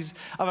prophecies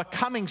of a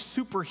coming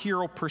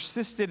superhero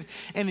persisted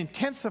and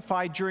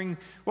intensified during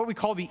what we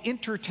call the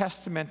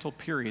intertestamental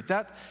period.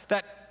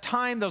 That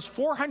time, those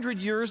 400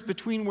 years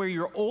between where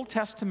your Old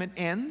Testament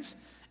ends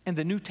and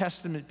the New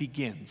Testament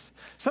begins.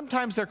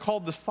 Sometimes they're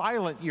called the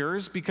silent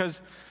years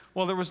because,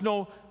 there was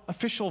no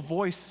official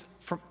voice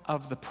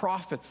of the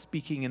prophets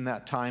speaking in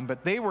that time,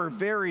 but they were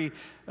very,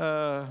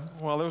 there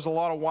was a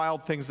lot of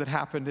wild things that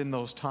happened in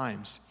those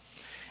times.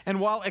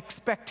 And while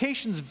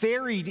expectations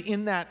varied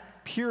in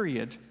that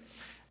period,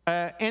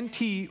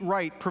 N.T.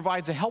 Wright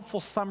provides a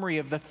helpful summary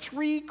of the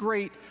three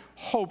great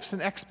hopes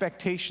and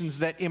expectations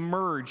that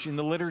emerge in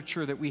the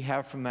literature that we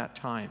have from that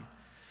time.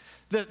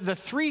 The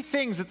three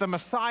things that the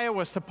Messiah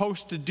was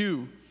supposed to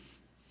do.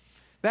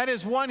 That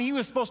is, one, he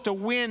was supposed to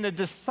win a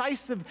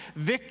decisive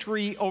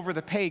victory over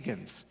the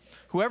pagans.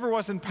 Whoever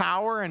was in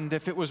power, and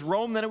if it was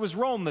Rome, then it was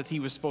Rome that he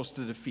was supposed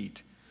to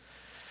defeat.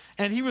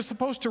 And he was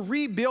supposed to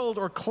rebuild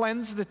or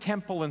cleanse the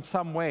temple in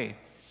some way.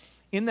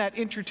 In that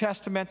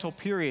intertestamental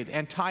period,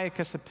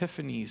 Antiochus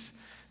Epiphanes,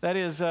 that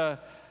is an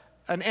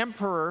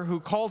emperor who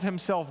called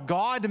himself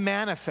God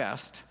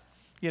manifest,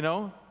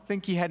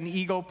 think he had an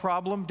ego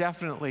problem?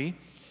 Definitely.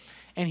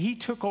 And he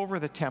took over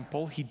the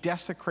temple, he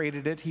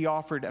desecrated it, he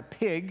offered a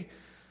pig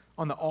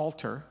on the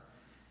altar.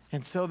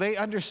 And so they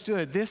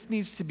understood this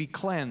needs to be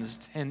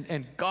cleansed,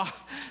 and God,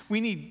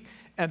 we need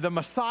the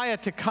Messiah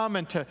to come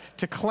and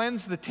to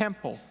cleanse the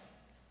temple.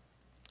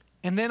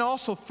 And then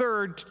also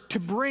third, to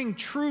bring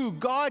true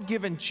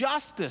God-given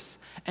justice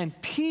and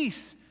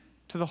peace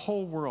to the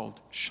whole world,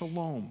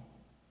 shalom.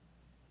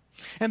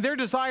 And their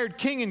desired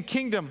king and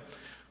kingdom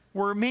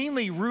were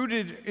mainly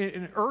rooted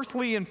in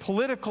earthly and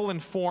political in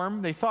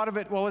form. They thought of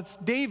it, well, it's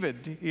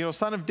David,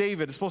 son of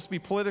David. It's supposed to be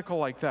political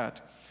like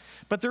that.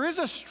 But there is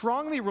a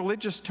strongly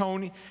religious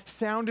tone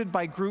sounded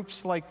by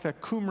groups like the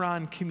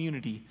Qumran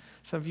community.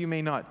 Some of you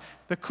may not.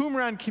 The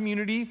Qumran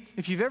community,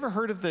 if you've ever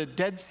heard of the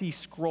Dead Sea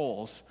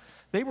Scrolls,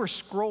 they were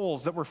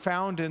scrolls that were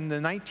found in the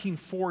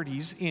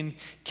 1940s in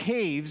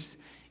caves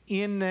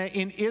in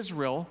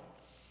Israel.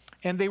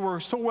 And they were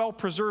so well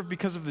preserved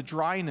because of the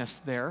dryness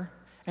there.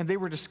 And they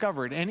were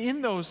discovered. And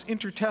in those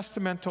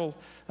intertestamental,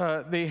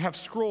 they have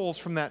scrolls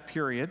from that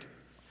period.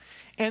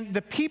 And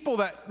the people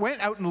that went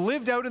out and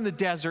lived out in the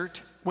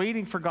desert,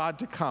 waiting for God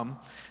to come,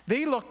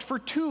 they looked for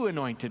two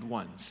anointed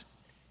ones.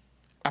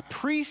 A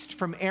priest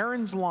from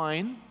Aaron's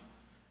line,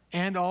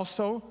 and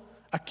also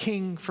a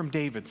king from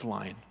David's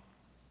line.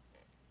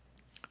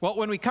 Well,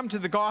 when we come to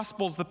the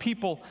Gospels, the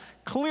people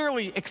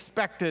clearly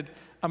expected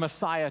a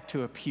Messiah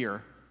to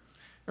appear.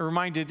 I'm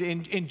reminded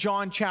in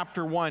John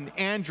chapter 1,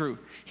 Andrew,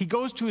 he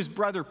goes to his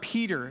brother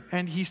Peter,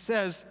 and he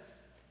says,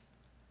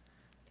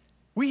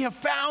 "We have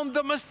found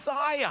the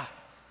Messiah."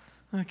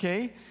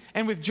 Okay?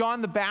 And with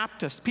John the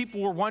Baptist,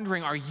 people were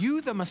wondering, are you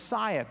the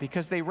Messiah?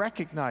 Because they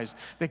recognized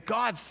that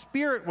God's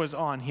Spirit was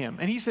on him.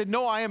 And he said,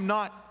 no, I am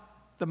not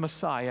the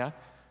Messiah,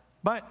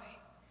 but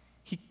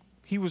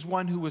he was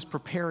one who was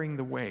preparing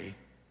the way.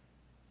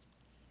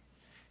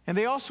 And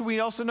we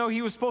also know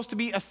he was supposed to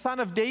be a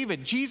son of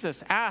David.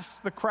 Jesus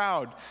asked the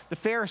crowd, the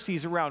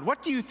Pharisees around,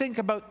 what do you think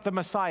about the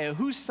Messiah?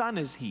 Whose son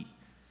is he?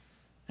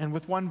 And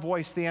with one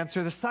voice, they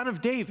answer, the son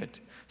of David.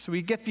 So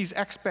we get these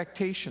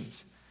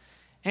expectations.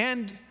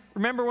 And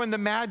remember when the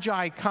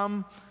Magi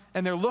come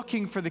and they're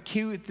looking for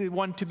the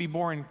one to be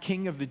born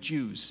king of the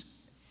Jews.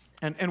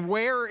 And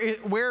where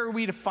are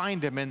we to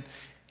find him?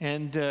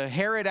 And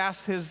Herod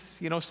asks his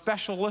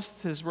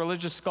specialists, his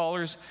religious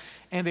scholars,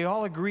 and they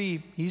all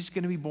agree he's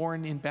going to be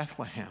born in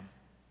Bethlehem,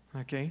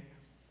 okay,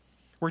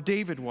 where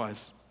David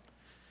was.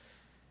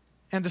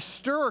 And the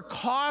stir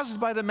caused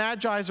by the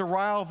Magi's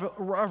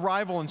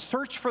arrival and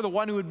search for the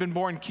one who had been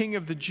born king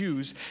of the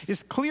Jews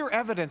is clear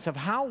evidence of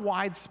how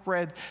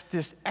widespread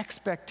this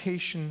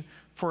expectation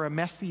for a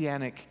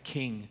messianic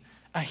king,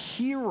 a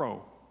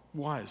hero,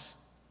 was.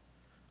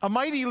 A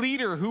mighty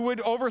leader who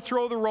would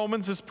overthrow the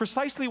Romans is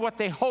precisely what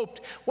they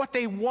hoped, what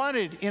they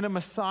wanted in a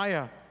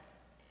Messiah.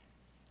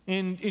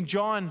 In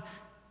John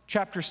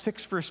chapter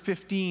 6, verse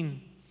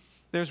 15,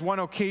 there's one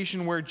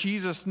occasion where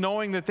Jesus,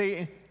 knowing that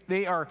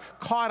they are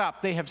caught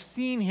up, they have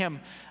seen him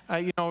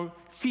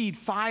feed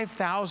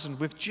 5,000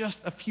 with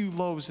just a few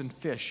loaves and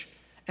fish.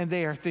 And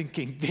they are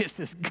thinking, this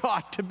has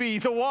got to be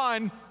the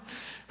one.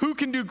 Who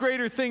can do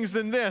greater things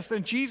than this?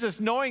 And Jesus,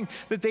 knowing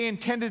that they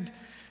intended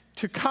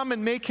to come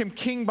and make him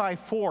king by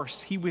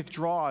force, he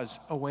withdraws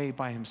away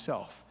by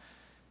himself.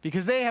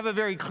 Because they have a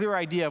very clear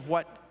idea of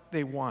what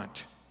they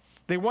want.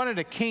 They wanted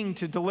a king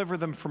to deliver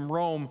them from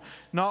Rome,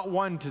 not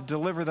one to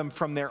deliver them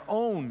from their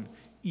own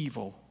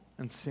evil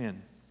and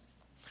sin.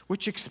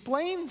 Which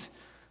explains,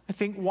 I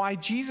think, why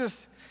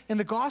Jesus in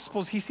the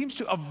Gospels, he seems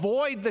to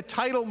avoid the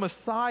title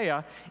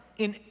Messiah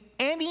in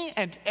any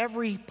and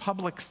every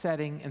public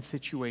setting and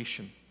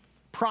situation.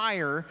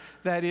 Prior,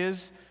 that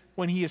is,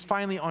 when he is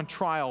finally on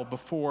trial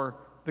before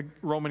the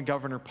Roman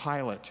governor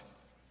Pilate.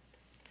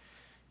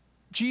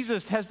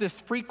 Jesus has this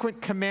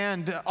frequent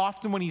command,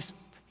 often when he's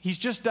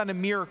just done a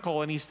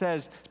miracle, and he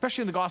says,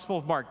 especially in the Gospel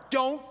of Mark,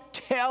 don't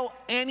tell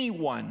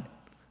anyone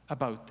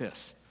about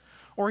this.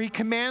 Or he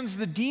commands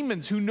the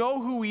demons who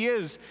know who he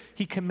is,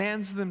 he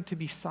commands them to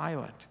be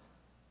silent.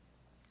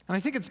 And I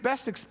think it's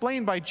best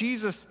explained by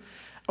Jesus'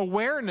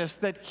 awareness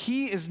that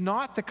he is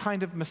not the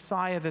kind of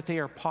Messiah that they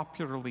are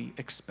popularly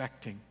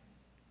expecting.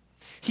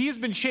 He has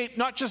been shaped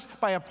not just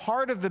by a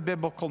part of the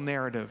biblical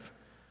narrative,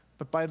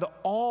 but by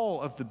all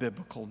of the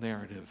biblical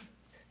narrative,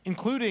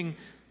 including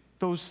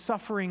those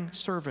suffering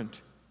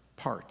servant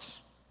parts.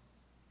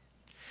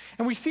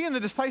 And we see in the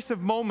decisive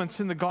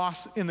moments in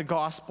the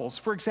Gospels,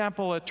 for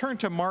example, turn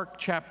to Mark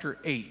chapter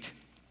 8.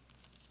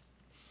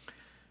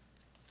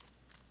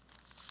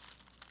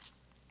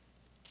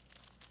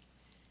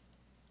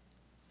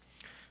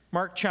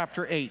 Mark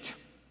chapter 8.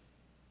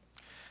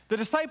 The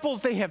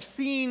disciples, they have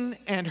seen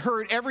and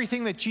heard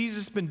everything that Jesus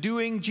has been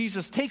doing.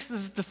 Jesus takes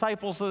his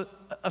disciples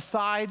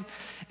aside,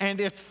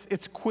 and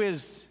it's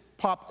quiz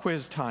pop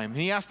quiz time. And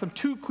he asked them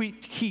two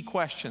key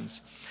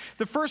questions.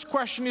 The first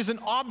question is an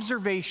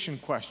observation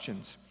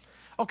question.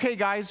 Okay,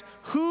 guys,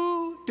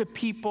 who do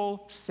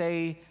people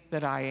say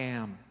that I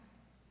am?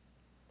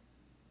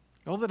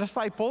 Well, the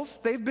disciples,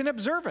 they've been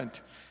observant.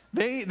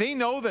 They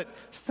know that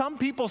some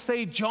people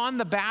say John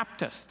the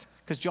Baptist,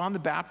 because John the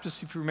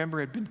Baptist, if you remember,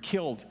 had been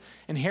killed.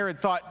 And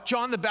Herod thought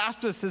John the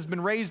Baptist has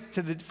been raised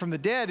from the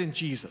dead in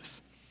Jesus.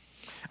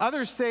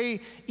 Others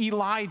say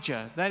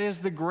Elijah, that is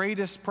the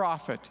greatest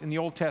prophet in the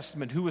Old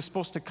Testament, who was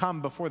supposed to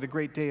come before the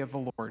great day of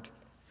the Lord.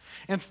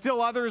 And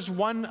still others,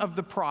 one of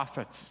the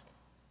prophets.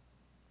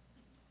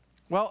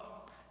 Well,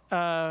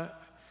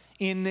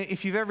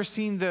 if you've ever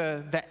seen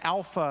the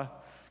Alpha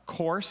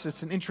course,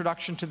 it's an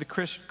introduction to the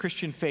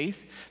Christian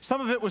faith.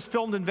 Some of it was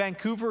filmed in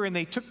Vancouver, and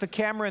they took the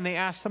camera and they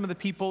asked some of the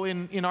people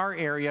in our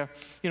area,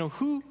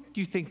 who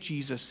do you think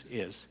Jesus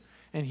is?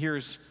 And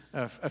here's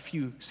a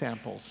few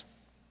samples.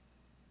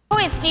 Who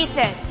is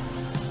Jesus?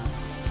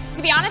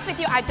 To be honest with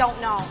you, I don't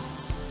know.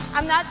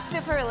 I'm not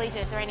super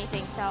religious or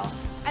anything, so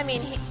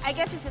I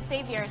guess he's a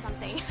savior or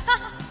something.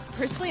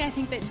 Personally, I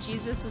think that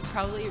Jesus was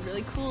probably a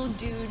really cool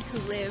dude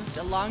who lived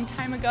a long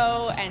time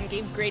ago and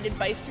gave great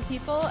advice to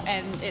people,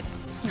 and it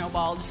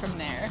snowballed from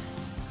there.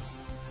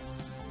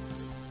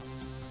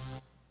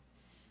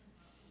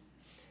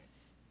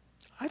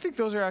 I think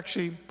those are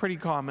actually pretty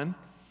common.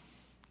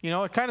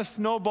 It kind of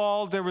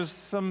snowballed. There was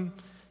some,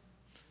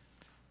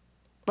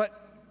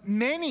 but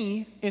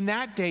many in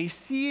that day,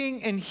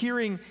 seeing and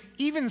hearing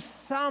even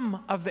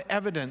some of the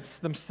evidence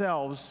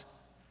themselves,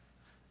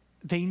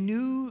 they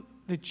knew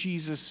that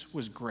Jesus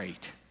was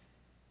great.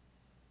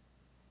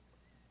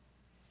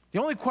 The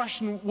only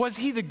question, was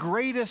he the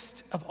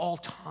greatest of all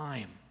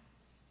time?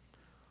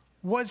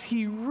 Was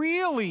he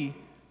really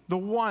the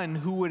one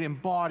who would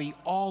embody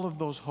all of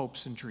those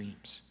hopes and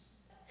dreams?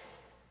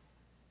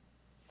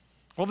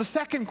 Well, the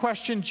second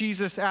question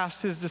Jesus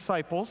asked his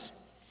disciples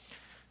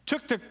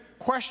took the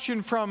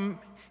question from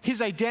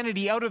his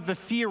identity out of the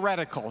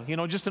theoretical,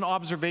 just an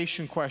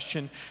observation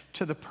question,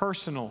 to the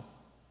personal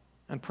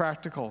and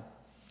practical.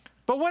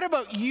 But what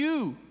about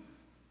you?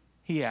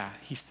 He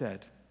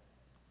said.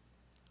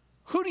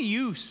 Who do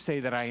you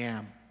say that I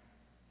am?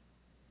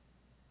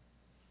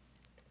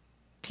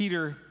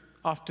 Peter,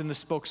 often the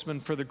spokesman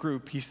for the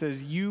group, he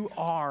says, you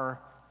are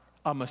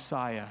a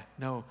Messiah.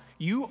 No,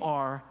 you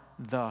are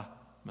the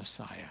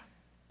Messiah.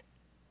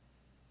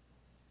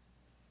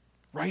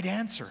 Right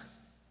answer.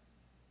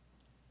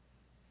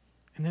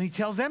 And then he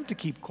tells them to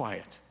keep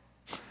quiet.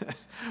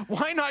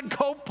 Why not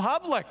go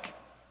public?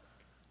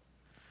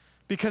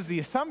 Because the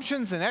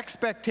assumptions and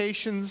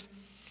expectations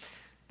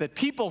that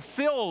people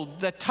filled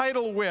that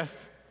title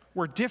with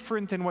were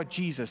different than what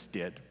Jesus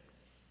did.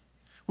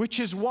 Which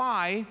is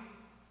why,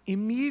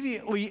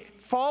 immediately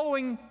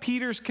following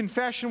Peter's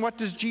confession, what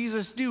does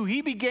Jesus do?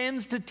 He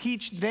begins to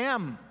teach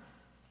them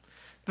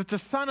that the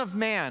Son of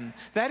Man,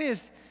 that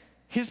is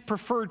his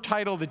preferred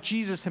title that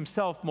Jesus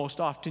himself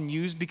most often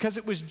used, because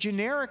it was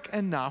generic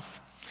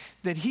enough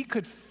that he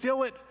could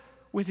fill it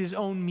with his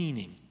own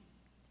meaning.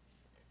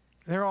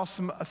 There are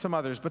also some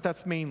others, but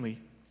that's mainly.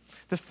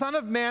 The Son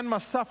of Man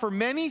must suffer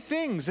many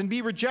things and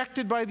be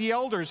rejected by the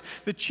elders,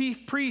 the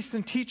chief priests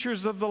and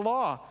teachers of the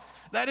law.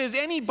 That is,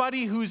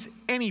 anybody who's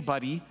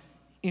anybody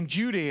in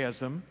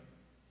Judaism,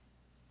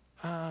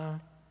 and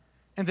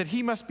that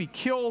he must be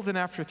killed and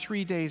after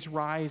 3 days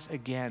rise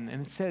again.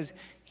 And it says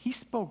he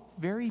spoke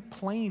very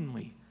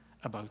plainly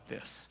about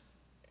this.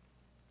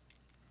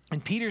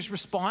 And Peter's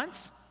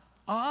response?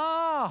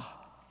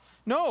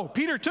 No,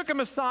 Peter took him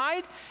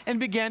aside and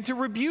began to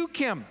rebuke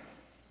him.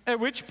 At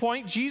which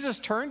point Jesus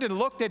turned and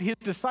looked at his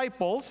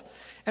disciples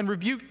and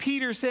rebuked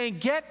Peter, saying,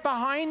 "Get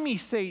behind me,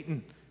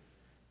 Satan.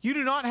 You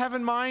do not have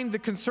in mind the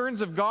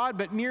concerns of God,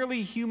 but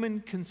merely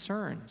human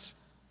concerns."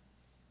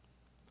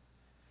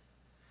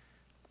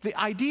 The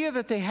idea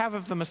that they have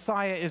of the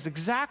Messiah is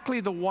exactly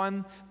the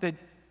one that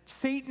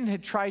Satan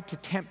had tried to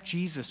tempt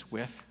Jesus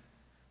with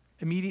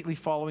immediately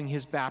following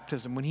his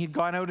baptism when he had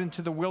gone out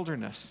into the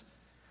wilderness.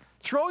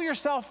 Throw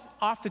yourself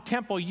off the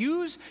temple.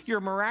 Use your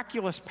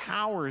miraculous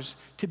powers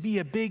to be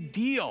a big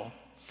deal.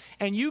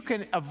 And you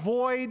can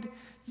avoid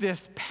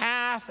this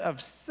path of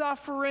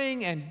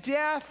suffering and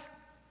death.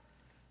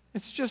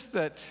 It's just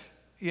that,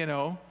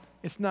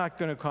 it's not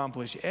going to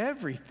accomplish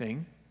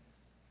everything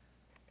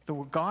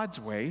God's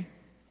way.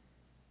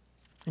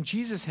 And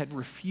Jesus had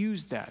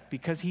refused that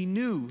because he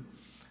knew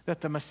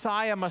that the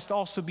Messiah must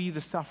also be the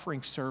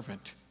suffering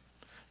servant,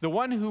 the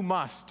one who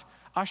must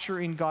usher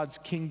in God's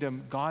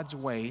kingdom God's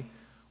way,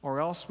 or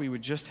else we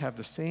would just have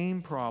the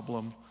same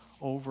problem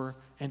over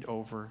and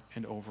over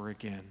and over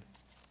again.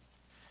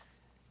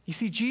 You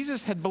see,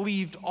 Jesus had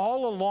believed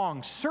all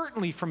along,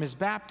 certainly from his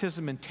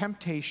baptism and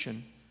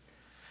temptation,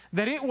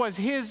 that it was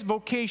his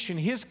vocation,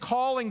 his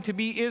calling to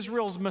be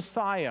Israel's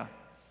Messiah.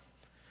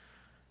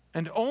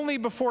 And only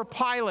before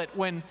Pilate,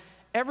 when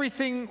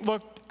everything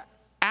looked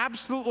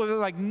absolutely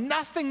like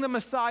nothing the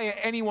Messiah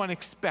anyone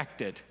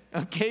expected,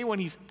 okay, when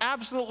he's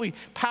absolutely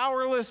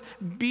powerless,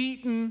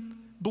 beaten,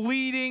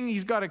 bleeding,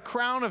 he's got a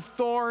crown of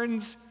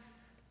thorns,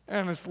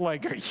 And it's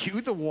like, are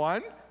you the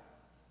one?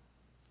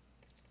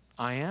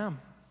 I am.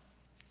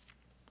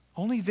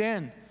 Only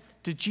then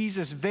did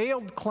Jesus'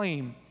 veiled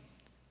claim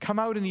come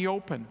out in the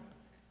open.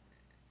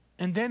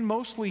 And then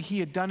mostly he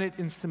had done it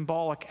in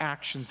symbolic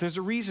actions. There's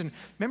a reason.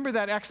 Remember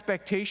that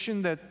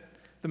expectation that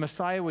the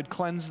Messiah would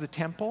cleanse the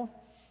temple?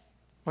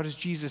 What does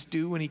Jesus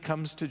do when he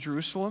comes to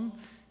Jerusalem?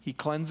 He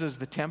cleanses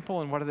the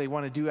temple, and what do they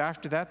want to do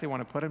after that? They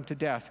want to put him to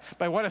death.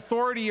 By what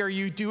authority are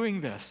you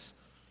doing this?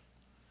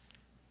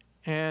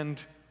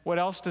 And what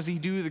else does he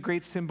do? The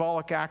great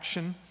symbolic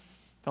action,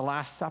 the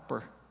Last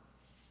Supper.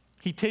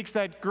 He takes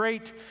that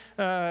great,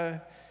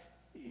 the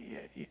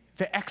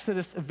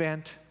Exodus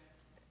event,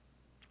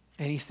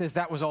 and he says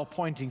that was all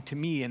pointing to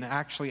me, and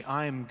actually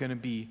I'm going to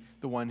be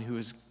the one who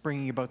is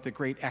bringing about the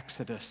great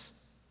Exodus.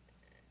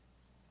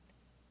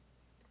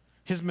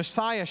 His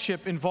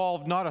messiahship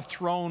involved not a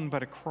throne,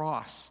 but a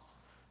cross.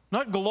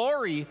 Not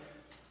glory,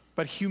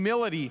 but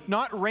humility.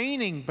 Not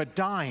reigning, but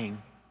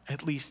dying,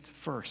 at least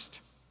first.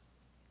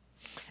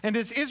 And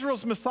as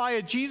Israel's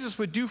Messiah, Jesus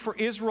would do for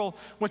Israel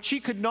what she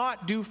could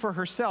not do for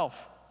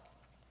herself.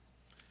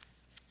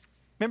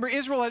 Remember,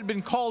 Israel had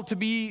been called to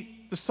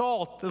be the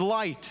salt, the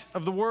light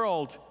of the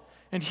world.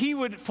 And he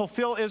would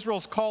fulfill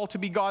Israel's call to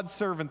be God's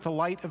servant, the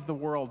light of the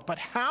world. But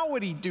how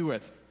would he do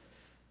it?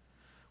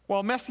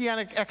 While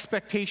messianic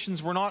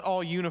expectations were not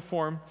all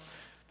uniform,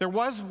 there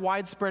was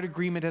widespread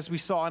agreement, as we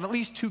saw, on at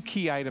least two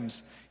key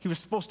items. He was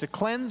supposed to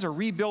cleanse or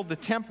rebuild the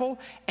temple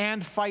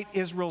and fight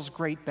Israel's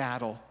great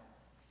battle.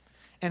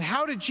 And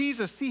how did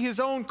Jesus see his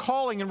own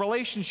calling and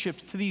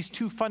relationships to these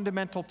two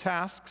fundamental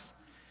tasks?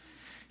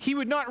 He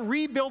would not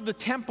rebuild the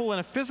temple in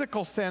a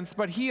physical sense,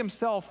 but he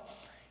himself,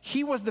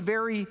 he was the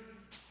very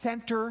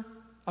center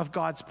of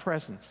God's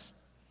presence.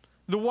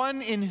 The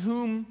one in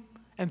whom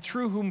and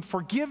through whom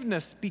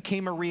forgiveness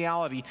became a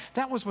reality.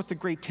 That was what the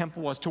great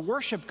temple was, to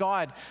worship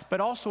God, but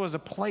also as a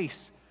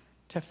place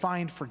to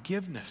find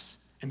forgiveness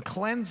and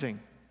cleansing.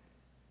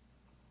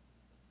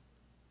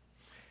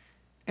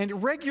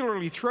 And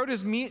regularly throughout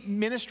his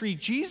ministry,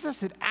 Jesus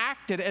had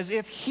acted as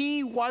if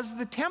he was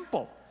the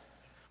temple.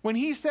 When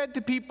he said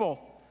to people,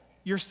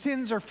 "Your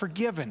sins are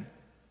forgiven,"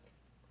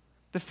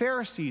 the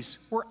Pharisees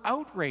were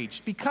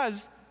outraged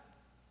because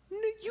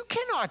you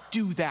cannot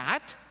do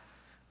that.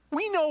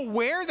 We know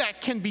where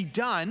that can be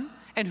done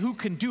and who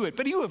can do it,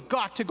 but you have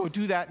got to go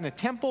do that in a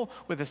temple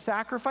with a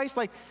sacrifice.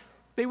 Like,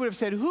 they would have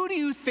said, "Who do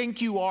you think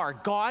you are,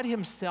 God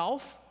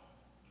himself?"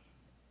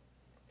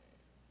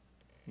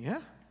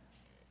 Yeah.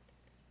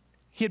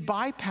 He had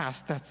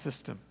bypassed that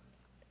system.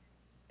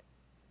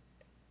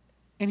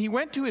 And he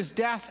went to his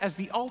death as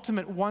the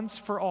ultimate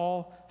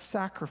once-for-all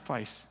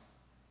sacrifice.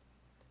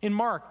 In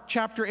Mark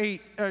chapter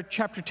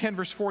 10,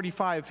 verse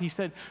 45, he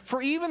said,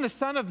 "For even the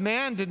Son of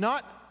Man did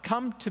not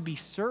come to be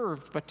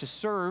served, but to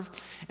serve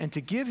and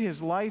to give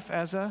his life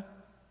as a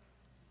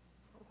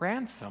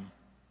ransom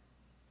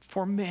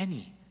for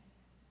many."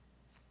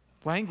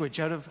 Language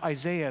out of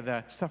Isaiah,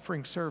 the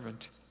suffering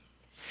servant.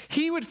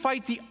 He would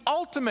fight the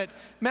ultimate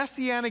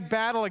messianic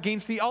battle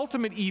against the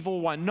ultimate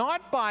evil one,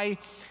 not by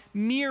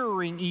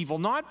mirroring evil,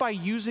 not by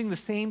using the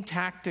same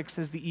tactics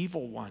as the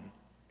evil one.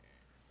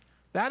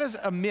 That is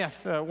a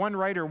myth. One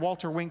writer,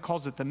 Walter Wink,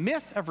 calls it the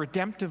myth of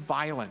redemptive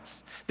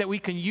violence, that we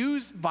can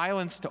use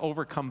violence to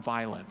overcome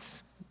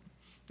violence,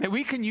 that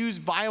we can use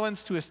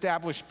violence to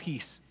establish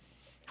peace.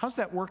 How's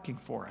that working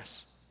for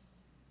us?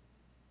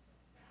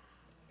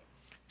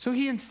 So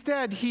he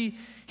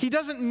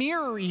doesn't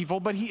mirror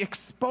evil, but he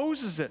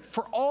exposes it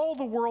for all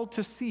the world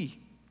to see.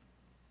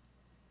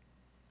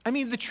 I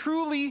mean, the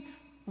truly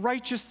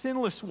righteous,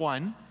 sinless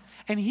one,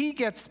 and he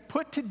gets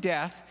put to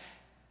death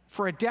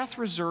for a death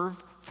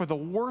reserved for the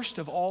worst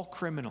of all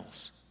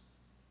criminals.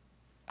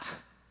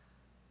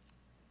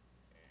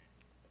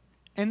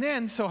 And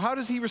then, so how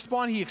does he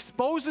respond? He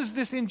exposes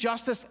this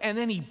injustice and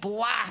then he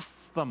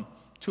blasts them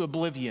to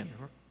oblivion.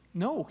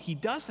 No, he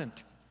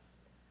doesn't.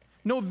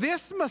 No,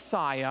 this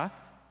Messiah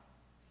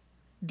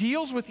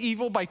deals with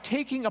evil by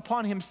taking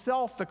upon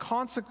himself the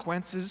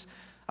consequences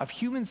of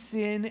human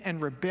sin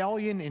and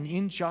rebellion and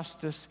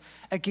injustice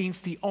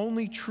against the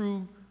only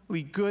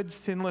truly good,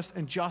 sinless,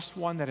 and just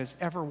one that has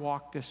ever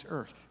walked this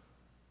earth.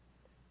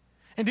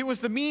 And it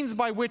was the means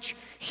by which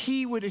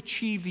he would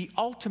achieve the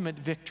ultimate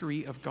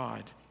victory of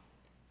God.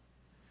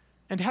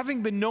 And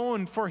having been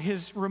known for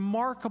his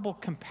remarkable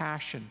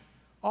compassion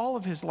all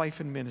of his life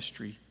and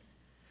ministry,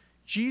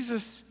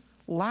 Jesus'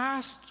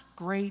 last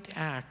great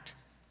act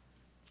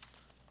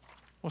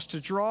was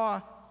to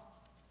draw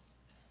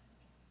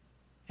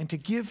and to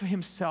give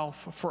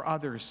himself for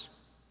others.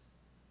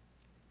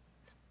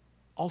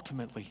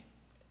 Ultimately,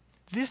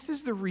 this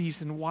is the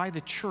reason why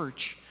the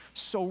church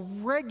so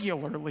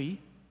regularly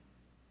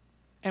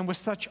and with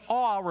such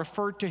awe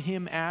referred to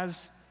him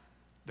as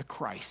the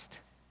Christ.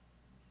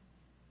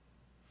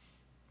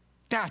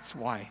 That's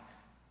why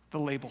the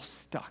label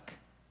stuck.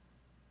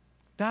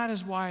 That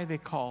is why they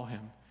call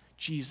him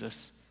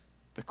Jesus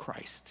the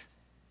Christ.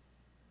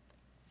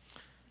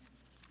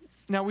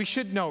 Now we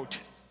should note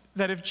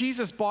that if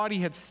Jesus' body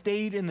had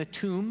stayed in the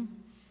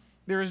tomb,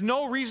 There is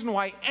no reason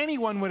why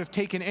anyone would have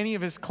taken any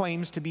of his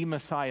claims to be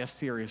Messiah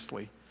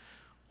seriously,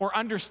 or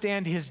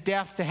understand his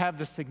death to have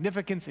the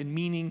significance and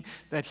meaning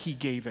that he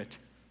gave it,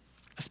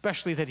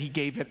 especially that he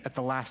gave it at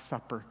the Last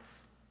Supper.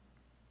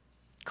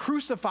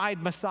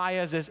 Crucified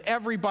messiahs, as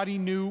everybody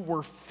knew,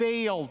 were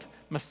failed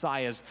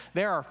messiahs.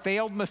 There are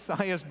failed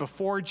messiahs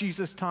before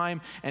Jesus' time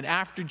and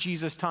after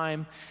Jesus'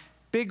 time.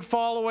 Big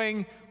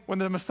following. When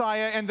the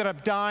Messiah ended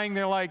up dying,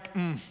 they're like,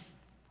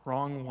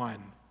 wrong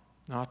one,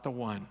 not the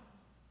one.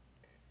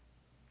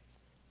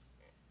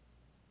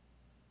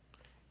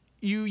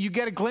 You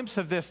get a glimpse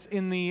of this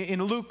in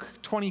Luke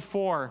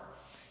 24.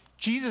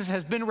 Jesus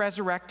has been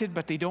resurrected,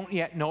 but they don't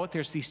yet know it.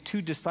 There's these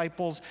two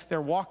disciples.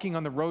 They're walking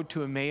on the road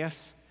to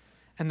Emmaus,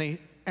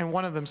 and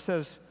one of them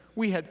says,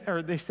 we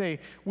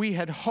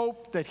had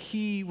hoped that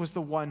he was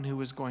the one who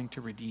was going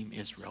to redeem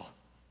Israel.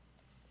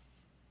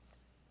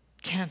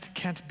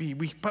 Can't be.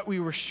 But we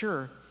were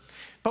sure.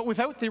 But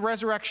without the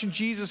resurrection,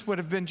 Jesus would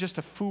have been just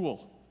a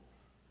fool,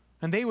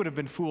 and they would have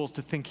been fools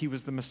to think he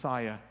was the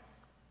Messiah.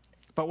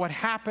 But what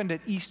happened at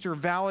Easter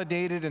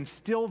validated and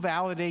still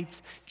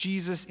validates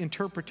Jesus'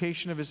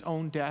 interpretation of his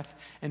own death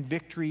and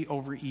victory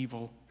over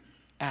evil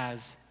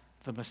as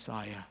the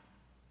Messiah,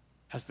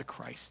 as the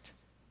Christ.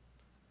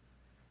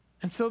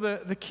 And so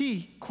the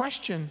key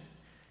question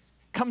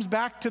comes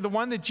back to the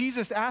one that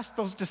Jesus asked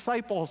those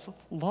disciples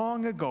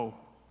long ago.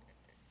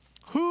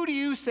 Who do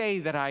you say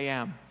that I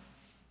am?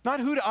 Not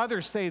who do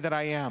others say that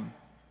I am.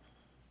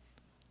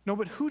 No,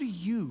 but who do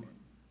you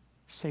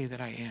say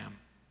that I am?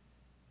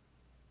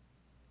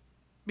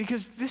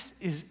 Because this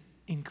is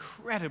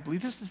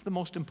the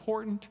most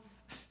important,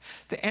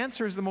 the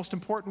answer is the most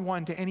important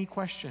one to any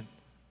question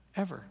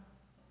ever.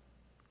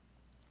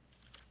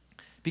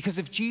 Because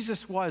if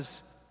Jesus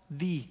was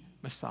the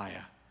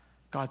Messiah,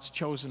 God's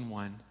chosen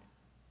one,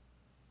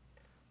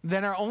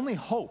 then our only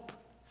hope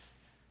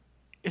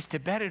is to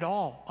bet it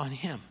all on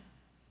him.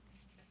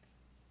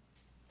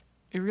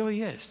 It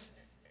really is.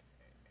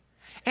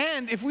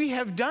 And if we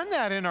have done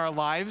that in our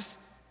lives,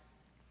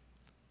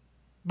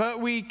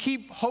 but we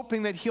keep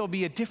hoping that he'll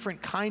be a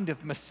different kind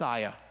of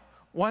Messiah,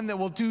 one that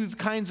will do the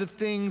kinds of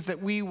things that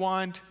we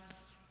want.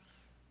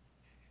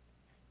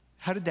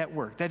 How did that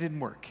work? That didn't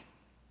work.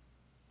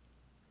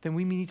 Then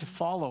we need to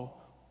follow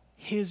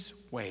his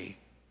way,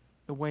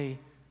 the way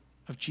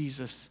of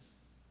Jesus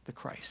the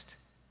Christ.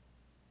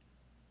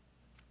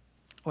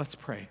 Let's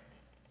pray.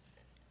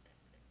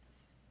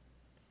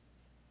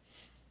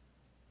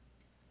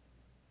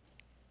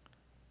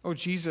 Oh,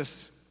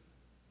 Jesus,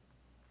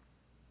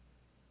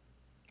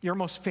 your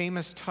most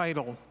famous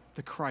title,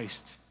 the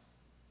Christ,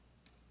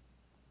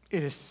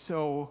 it is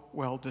so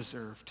well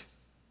deserved.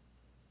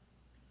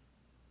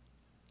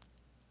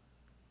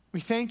 We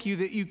thank you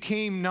that you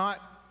came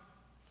not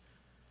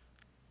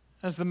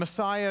as the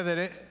Messiah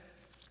that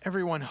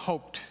everyone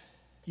hoped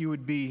you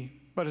would be,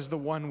 but as the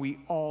one we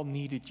all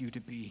needed you to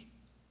be.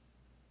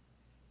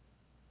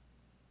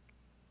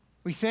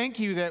 We thank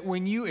you that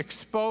when you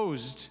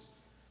exposed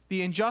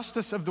the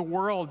injustice of the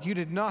world, you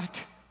did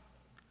not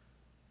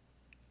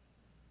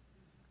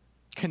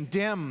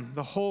condemn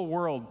the whole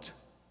world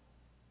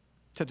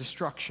to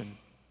destruction,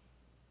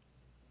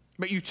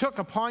 but you took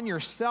upon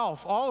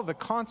yourself all of the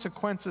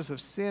consequences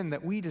of sin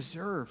that we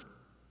deserved.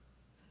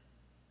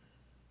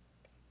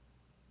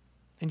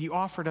 And you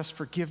offered us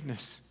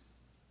forgiveness.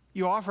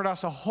 You offered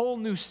us a whole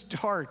new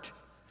start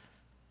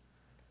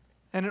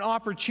and an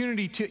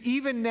opportunity to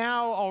even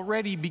now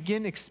already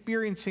begin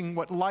experiencing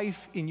what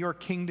life in your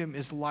kingdom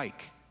is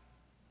like.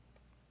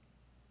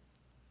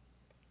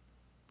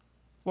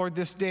 Lord,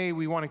 this day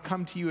we want to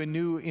come to you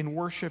anew in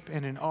worship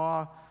and in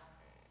awe,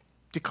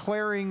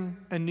 declaring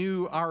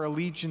anew our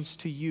allegiance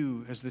to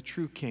you as the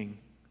true King,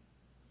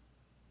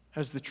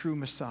 as the true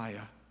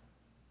Messiah.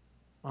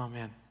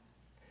 Amen.